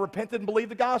sins when I repented and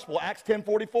believed the gospel. Acts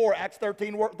 10:44, Acts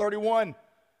 13:31,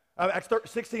 Acts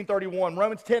 16:31,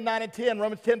 Romans 10:9 and 10,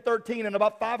 Romans 10:13, and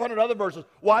about 500 other verses.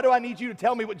 Why do I need you to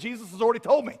tell me what Jesus has already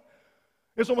told me?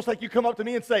 It's almost like you come up to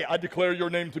me and say, I declare your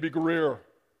name to be Greer.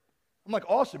 I'm like,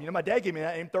 awesome. My dad gave me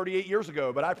that name 38 years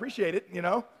ago, but I appreciate it,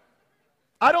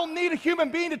 I don't need a human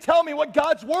being to tell me what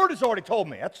God's word has already told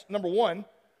me. That's number one.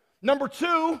 Number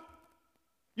two,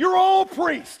 you're all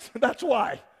priests. That's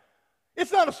why.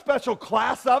 It's not a special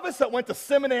class of us that went to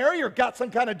seminary or got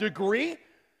some kind of degree.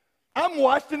 I'm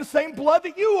washed in the same blood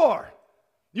that you are.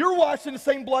 You're washed in the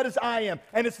same blood as I am.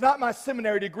 And it's not my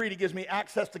seminary degree that gives me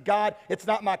access to God. It's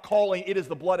not my calling. It is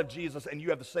the blood of Jesus, and you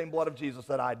have the same blood of Jesus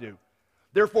that I do.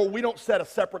 Therefore, we don't set a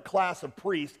separate class of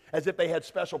priests as if they had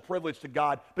special privilege to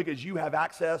God because you have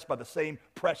access by the same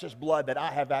precious blood that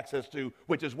I have access to,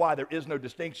 which is why there is no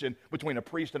distinction between a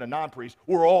priest and a non-priest.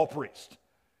 We're all priests.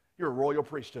 You're a royal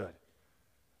priesthood.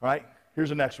 All right? Here's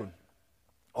the next one.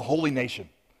 A holy nation.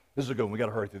 This is a good one. We got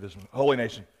to hurry through this one. A holy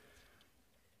nation.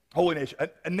 Holy nation.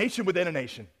 A nation within a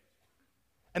nation.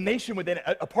 A nation within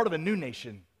a part of a new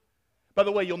nation. By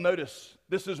the way, you'll notice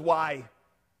this is why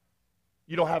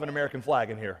you don't have an American flag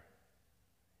in here.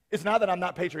 It's not that I'm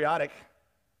not patriotic.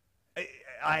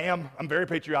 I am. I'm very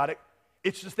patriotic.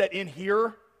 It's just that in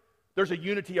here, there's a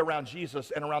unity around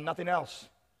Jesus and around nothing else.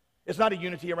 It's not a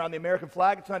unity around the American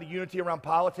flag. It's not a unity around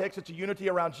politics. It's a unity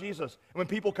around Jesus. And when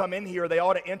people come in here, they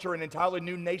ought to enter an entirely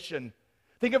new nation.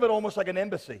 Think of it almost like an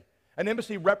embassy. An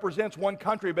embassy represents one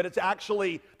country, but it's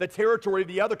actually the territory of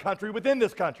the other country within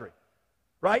this country.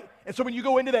 Right? And so when you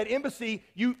go into that embassy,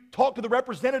 you talk to the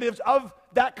representatives of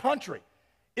that country.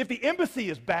 If the embassy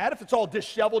is bad, if it's all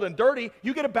disheveled and dirty,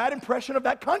 you get a bad impression of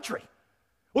that country.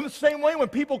 Well, in the same way, when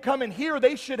people come in here,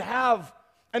 they should have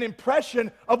an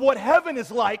impression of what heaven is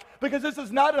like, because this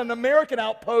is not an American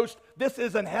outpost, this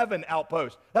is an heaven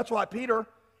outpost. That's why Peter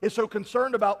is so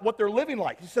concerned about what they're living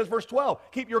like. He says, verse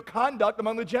 12, keep your conduct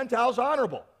among the Gentiles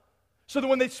honorable, so that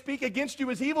when they speak against you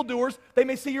as evildoers, they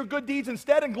may see your good deeds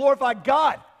instead and glorify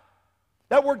God.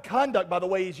 That word conduct, by the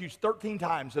way, is used 13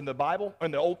 times in the Bible,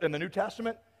 in the New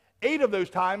Testament. 8 of those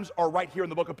times are right here in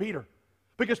the book of Peter,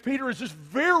 because Peter is just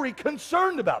very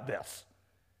concerned about this.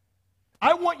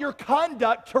 I want your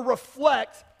conduct to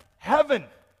reflect heaven.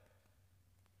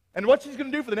 And what he's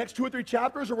going to do for the next 2 or 3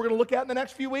 chapters that we're going to look at in the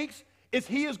next few weeks is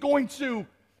he's going to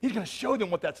show them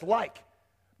what that's like.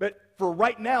 But for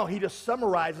right now, he just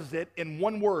summarizes it in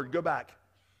one word. Go back.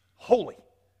 Holy.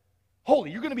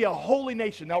 Holy. You're going to be a holy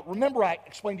nation. Now, remember I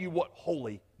explained to you what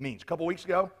holy means a couple weeks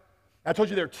ago? I told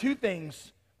you there are 2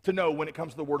 things to know when it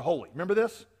comes to the word holy. Remember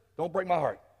this? Don't break my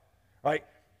heart. All right?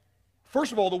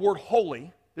 First of all, the word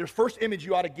holy, the first image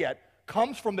you ought to get,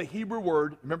 comes from the Hebrew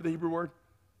word. Remember the Hebrew word?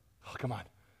 Oh, come on.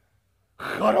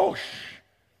 Chadosh.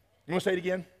 You want to say it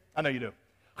again? I know you do.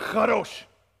 Chadosh.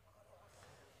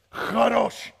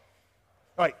 Chadosh.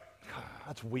 All right,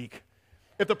 that's weak.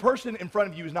 If the person in front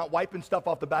of you is not wiping stuff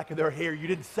off the back of their hair, you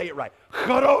didn't say it right.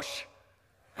 Chadosh.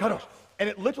 Chadosh. And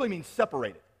it literally means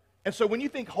separated. And so when you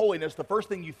think holiness, the first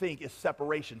thing you think is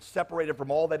separation, separated from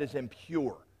all that is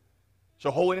impure.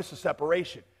 So holiness is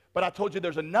separation. But I told you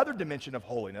there's another dimension of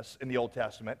holiness in the Old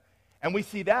Testament, and we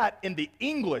see that in the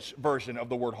English version of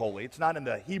the word holy. It's not in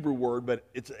the Hebrew word, but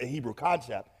it's a Hebrew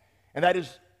concept. And that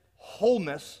is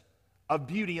wholeness of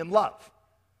beauty and love.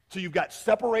 So you've got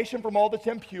separation from all that's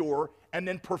impure, and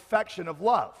then perfection of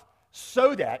love.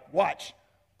 So that, watch,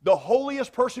 the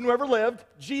holiest person who ever lived,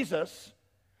 Jesus,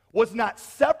 was not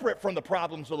separate from the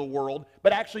problems of the world,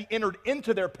 but actually entered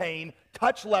into their pain,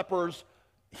 touched lepers,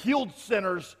 healed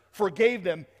sinners, forgave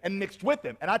them, and mixed with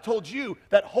them. And I told you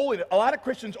that holiness, a lot of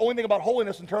Christians only think about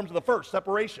holiness in terms of the first,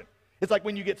 separation. It's like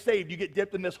when you get saved, you get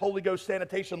dipped in this Holy Ghost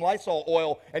sanitation Lysol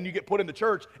oil, and you get put in the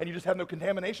church, and you just have no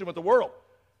contamination with the world.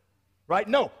 Right?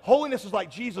 No, holiness is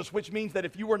like Jesus, which means that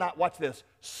if you were not, watch this,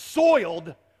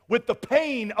 soiled with the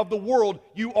pain of the world,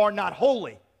 you are not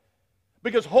holy.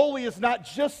 Because holy is not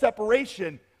just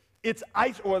separation, it's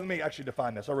well, let me actually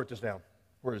define this. I wrote this down.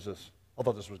 Where is this? I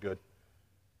thought this was good.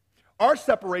 Our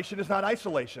separation is not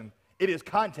isolation. It is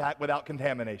contact without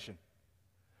contamination.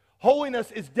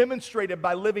 Holiness is demonstrated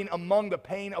by living among the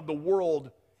pain of the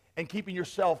world and keeping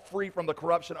yourself free from the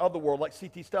corruption of the world. Like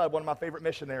C.T. Studd, one of my favorite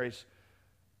missionaries,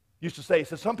 used to say, he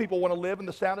says, some people want to live in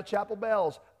the sound of chapel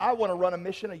bells. I want to run a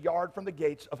mission a yard from the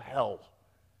gates of hell.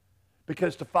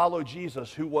 Because to follow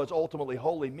Jesus, who was ultimately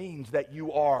holy, means that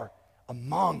you are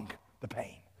among the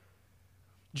pain.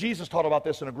 Jesus taught about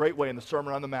this in a great way in the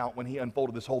Sermon on the Mount when he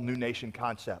unfolded this whole new nation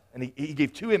concept. And he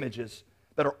gave two images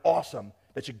that are awesome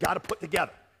that you got to put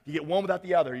together. You get one without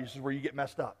the other, this is where you get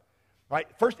messed up. Right?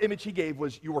 First image he gave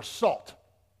was you were salt.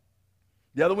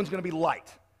 The other one's going to be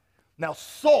light. Now,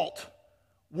 salt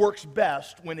works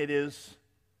best when it is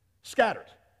scattered.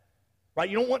 Right?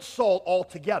 You don't want salt all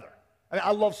together. I mean,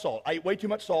 I love salt. I eat way too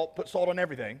much salt, put salt on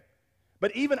everything.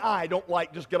 But even I don't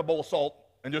like just get a bowl of salt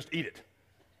and just eat it.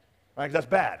 Right? 'Cause that's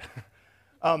bad.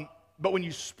 But when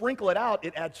you sprinkle it out,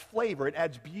 it adds flavor. It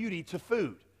adds beauty to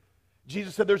food.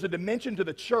 Jesus said there's a dimension to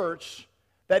the church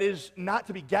that is not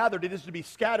to be gathered. It is to be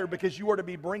scattered because you are to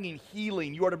be bringing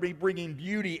healing. You are to be bringing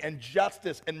beauty and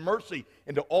justice and mercy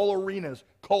into all arenas,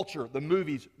 culture, the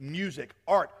movies, music,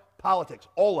 art, politics,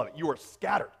 all of it. You are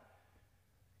scattered.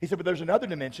 He said, but there's another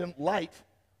dimension, light.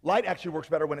 Light actually works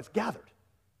better when it's gathered.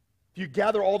 If you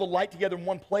gather all the light together in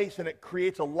one place, and it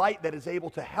creates a light that is able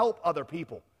to help other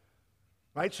people.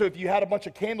 Right? So if you had a bunch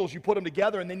of candles, you put them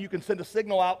together, and then you can send a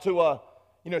signal out to a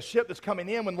ship that's coming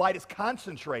in when light is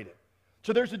concentrated.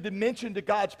 So there's a dimension to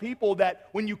God's people that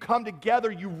when you come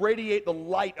together, you radiate the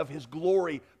light of his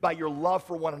glory by your love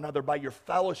for one another, by your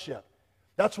fellowship.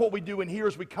 That's what we do in here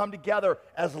is we come together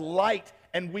as light,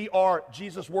 and we are,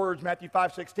 Jesus' words, Matthew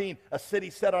 5:16, a city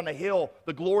set on a hill,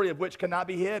 the glory of which cannot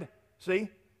be hid. See?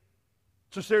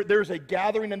 So there's a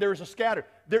gathering and there's a scatter.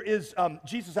 There is,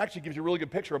 Jesus actually gives you a really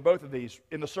good picture of both of these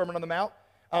in the Sermon on the Mount.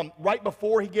 Right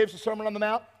before he gives the Sermon on the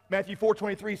Mount, Matthew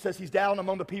 4:23 says he's down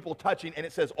among the people touching, and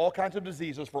it says all kinds of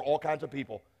diseases for all kinds of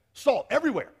people. Salt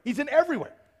everywhere. He's in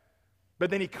everywhere. But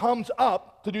then he comes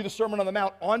up to do the Sermon on the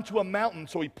Mount onto a mountain,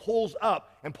 so he pulls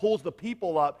up and pulls the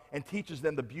people up and teaches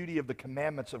them the beauty of the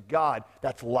commandments of God.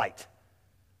 That's light.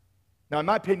 Now, in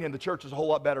my opinion, the church is a whole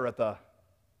lot better at the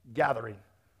gathering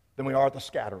than we are at the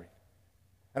scattering.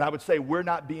 And I would say we're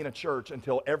not being a church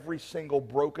until every single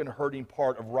broken, hurting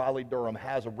part of Raleigh-Durham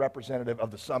has a representative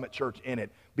of the Summit Church in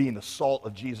it, being the salt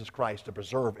of Jesus Christ to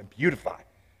preserve and beautify.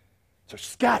 So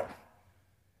scatter.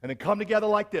 And then come together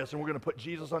like this, and we're going to put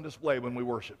Jesus on display when we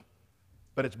worship.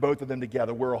 But it's both of them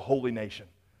together. We're a holy nation.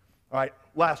 All right,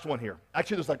 last one here.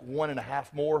 Actually, there's like one and a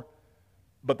half more,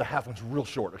 but the half one's real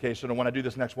short, okay? So then when I do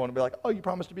this next one, it'll be like, oh, you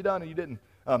promised to be done, and you didn't.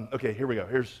 Okay, here we go.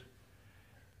 Here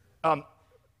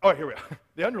we go.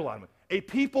 The underline one. A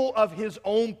people of his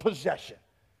own possession.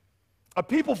 A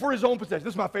people for his own possession.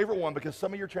 This is my favorite one because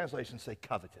some of your translations say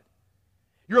coveted.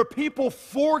 You're a people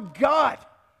for God.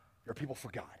 You're a people for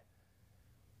God.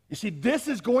 You see, this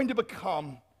is going to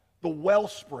become the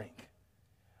wellspring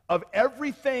of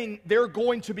everything they're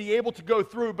going to be able to go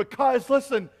through because,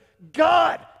 listen,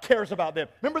 God cares about them.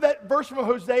 Remember that verse from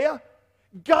Hosea?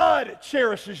 God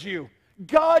cherishes you.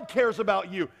 God cares about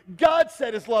you. God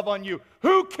set his love on you.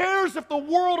 Who cares if the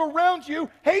world around you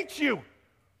hates you?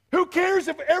 Who cares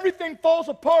if everything falls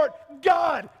apart?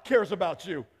 God cares about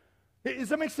you. Does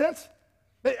that make sense?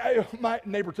 My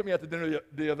neighbor took me out to dinner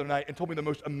the other night and told me the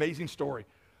most amazing story.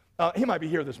 He might be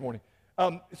here this morning.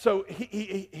 So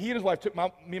he and his wife took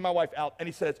me and my wife out, and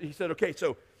he said, okay,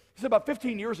 so he said about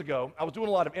 15 years ago, I was doing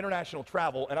a lot of international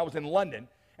travel, and I was in London,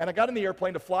 and I got in the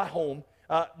airplane to fly home.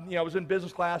 I was in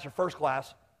business class or first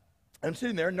class. And I'm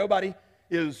sitting there, and nobody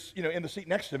is, in the seat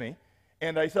next to me.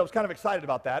 And he said I was kind of excited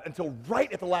about that until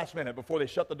right at the last minute before they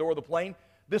shut the door of the plane,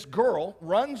 this girl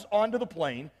runs onto the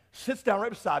plane, sits down right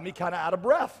beside me, kind of out of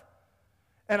breath.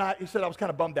 And he said I was kind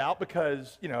of bummed out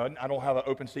because, I don't have an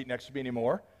open seat next to me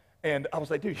anymore. And I was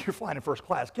like, dude, you're flying in first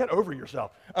class. Get over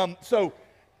yourself. So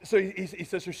he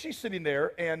says, so she's sitting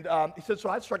there, and he said, so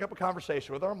I struck up a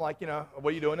conversation with her. I'm like, what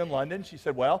are you doing in London? She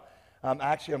said, well,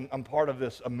 actually, I'm part of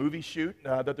a movie shoot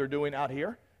that they're doing out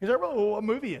here. He said, well, what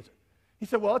movie is it? He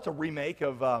said, well, it's a remake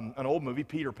of an old movie,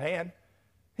 Peter Pan.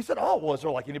 He said, oh, well, is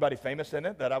there like anybody famous in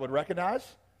it that I would recognize?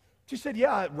 She said,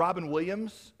 yeah, Robin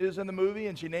Williams is in the movie,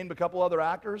 and she named a couple other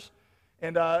actors.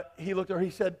 And he looked at her, he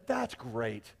said, that's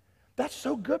great. That's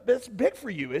so good. That's big for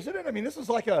you, isn't it? I mean, this is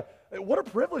like what a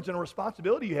privilege and a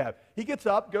responsibility you have. He gets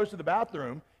up, goes to the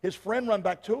bathroom. His friend runs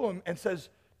back to him and says,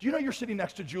 do you know you're sitting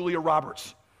next to Julia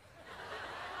Roberts?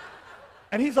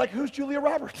 And he's like, who's Julia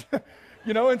Roberts?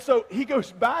 And so he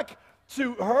goes back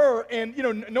to her and,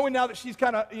 knowing now that she's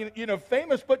kind of,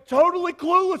 famous, but totally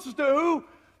clueless as to who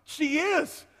she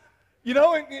is.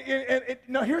 And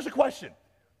now here's a question.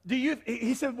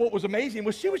 He said what was amazing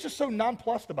was she was just so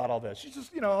nonplussed about all this. She's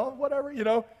just, whatever,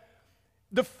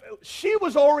 she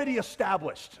was already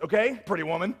established, okay, pretty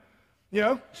woman,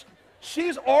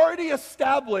 She's already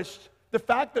established the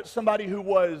fact that somebody who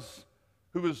was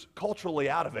culturally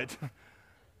out of it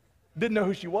didn't know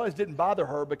who she was, didn't bother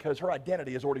her because her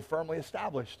identity is already firmly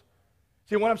established.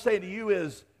 See, what I'm saying to you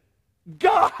is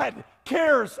God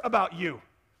cares about you.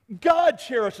 God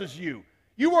cherishes you.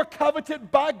 You are coveted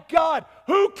by God.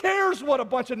 Who cares what a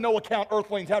bunch of no-account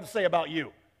earthlings have to say about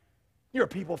you? You're a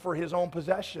people for his own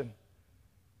possession.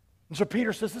 And so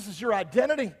Peter says, this is your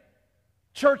identity.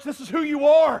 Church, this is who you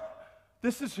are.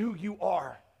 This is who you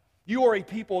are. You are a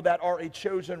people that are a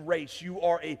chosen race. You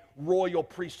are a royal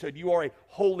priesthood. You are a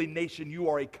holy nation. You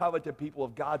are a coveted people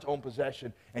of God's own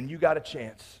possession. And you got a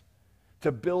chance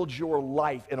to build your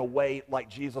life in a way like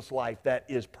Jesus' life that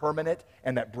is permanent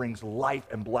and that brings life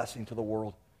and blessing to the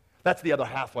world. That's the other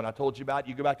half one I told you about.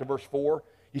 You go back to verse 4.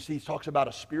 You see he talks about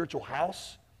a spiritual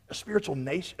house, a spiritual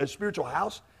nation, a spiritual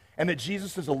house, and that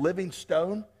Jesus is a living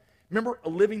stone. Remember, a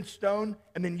living stone,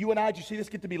 and then you and I, do you see this,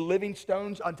 get to be living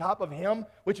stones on top of him,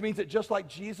 which means that just like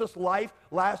Jesus' life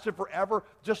lasted forever,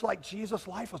 just like Jesus'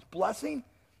 life was blessing,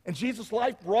 and Jesus'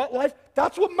 life brought life,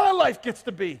 that's what my life gets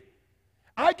to be.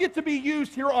 I get to be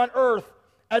used here on earth,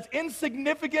 as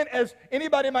insignificant as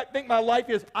anybody might think my life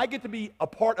is. I get to be a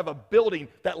part of a building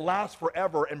that lasts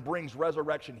forever and brings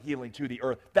resurrection healing to the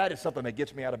earth. That is something that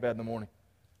gets me out of bed in the morning.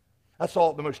 I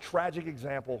saw the most tragic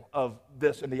example of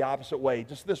this in the opposite way.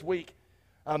 Just this week,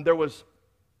 there was,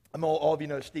 all of you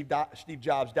know, Steve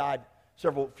Jobs died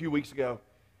few weeks ago.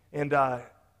 And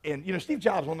Steve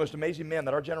Jobs, one of the most amazing men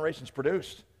that our generation's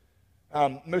produced.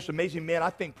 Most amazing man, I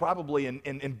think, probably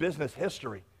in business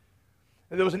history.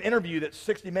 And there was an interview that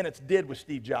 60 Minutes did with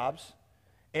Steve Jobs.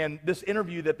 And this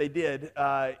interview that they did,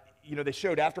 they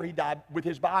showed after he died with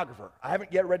his biographer. I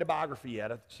haven't yet read the biography yet.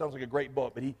 It sounds like a great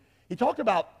book. But he talked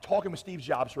about talking with Steve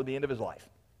Jobs for the end of his life.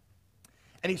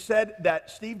 And he said that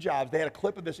Steve Jobs, they had a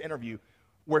clip of this interview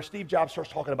where Steve Jobs starts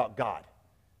talking about God.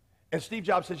 And Steve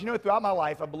Jobs says, throughout my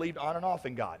life, I believed on and off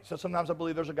in God. He said, sometimes I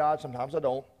believe there's a God, sometimes I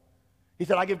don't. He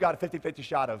said, I give God a 50-50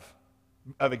 shot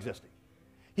of existing.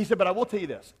 He said, but I will tell you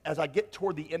this, as I get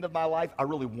toward the end of my life, I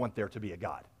really want there to be a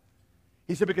God.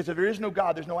 He said, because if there is no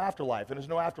God, there's no afterlife. And there's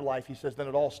no afterlife, he says, then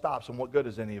it all stops, and what good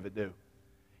does any of it do?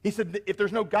 He said, if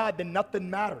there's no God, then nothing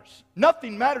matters.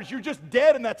 Nothing matters. You're just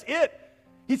dead, and that's it.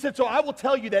 He said, so I will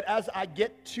tell you that as I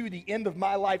get to the end of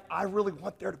my life, I really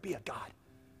want there to be a God.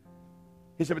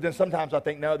 He said, but then sometimes I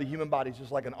think, no, the human body is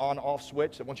just like an on-off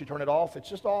switch, that once you turn it off, it's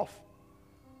just off.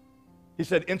 He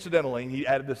said, incidentally, and he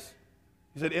added this,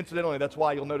 he said, incidentally, that's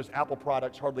why you'll notice Apple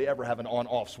products hardly ever have an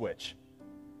on-off switch,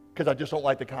 because I just don't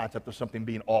like the concept of something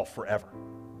being off forever.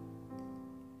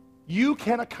 You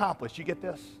can accomplish, you get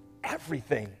this,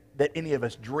 everything that any of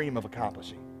us dream of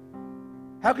accomplishing.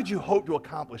 How could you hope to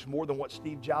accomplish more than what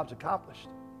Steve Jobs accomplished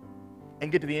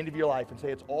and get to the end of your life and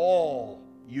say it's all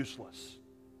useless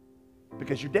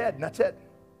because you're dead and that's it?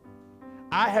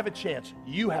 I have a chance,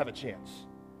 you have a chance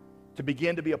to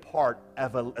begin to be a part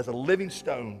of as a living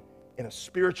stone in a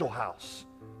spiritual house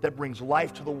that brings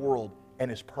life to the world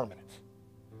and is permanent.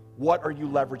 What are you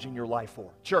leveraging your life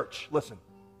for? Church, listen,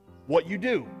 what you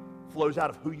do flows out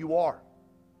of who you are.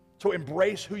 So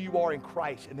embrace who you are in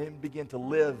Christ and then begin to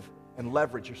live and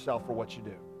leverage yourself for what you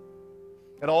do.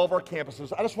 At all of our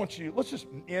campuses, I just want you, let's just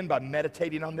end by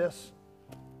meditating on this.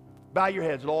 Bow your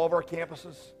heads at all of our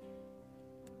campuses.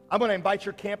 I'm going to invite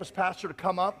your campus pastor to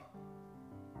come up.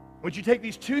 Would you take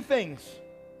these two things,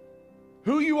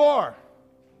 who you are,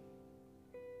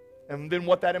 and then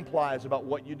what that implies about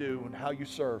what you do and how you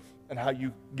serve and how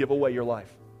you give away your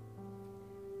life.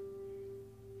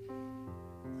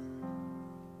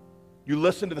 You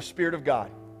listen to the Spirit of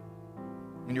God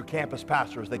and your campus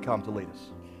pastor as they come to lead us.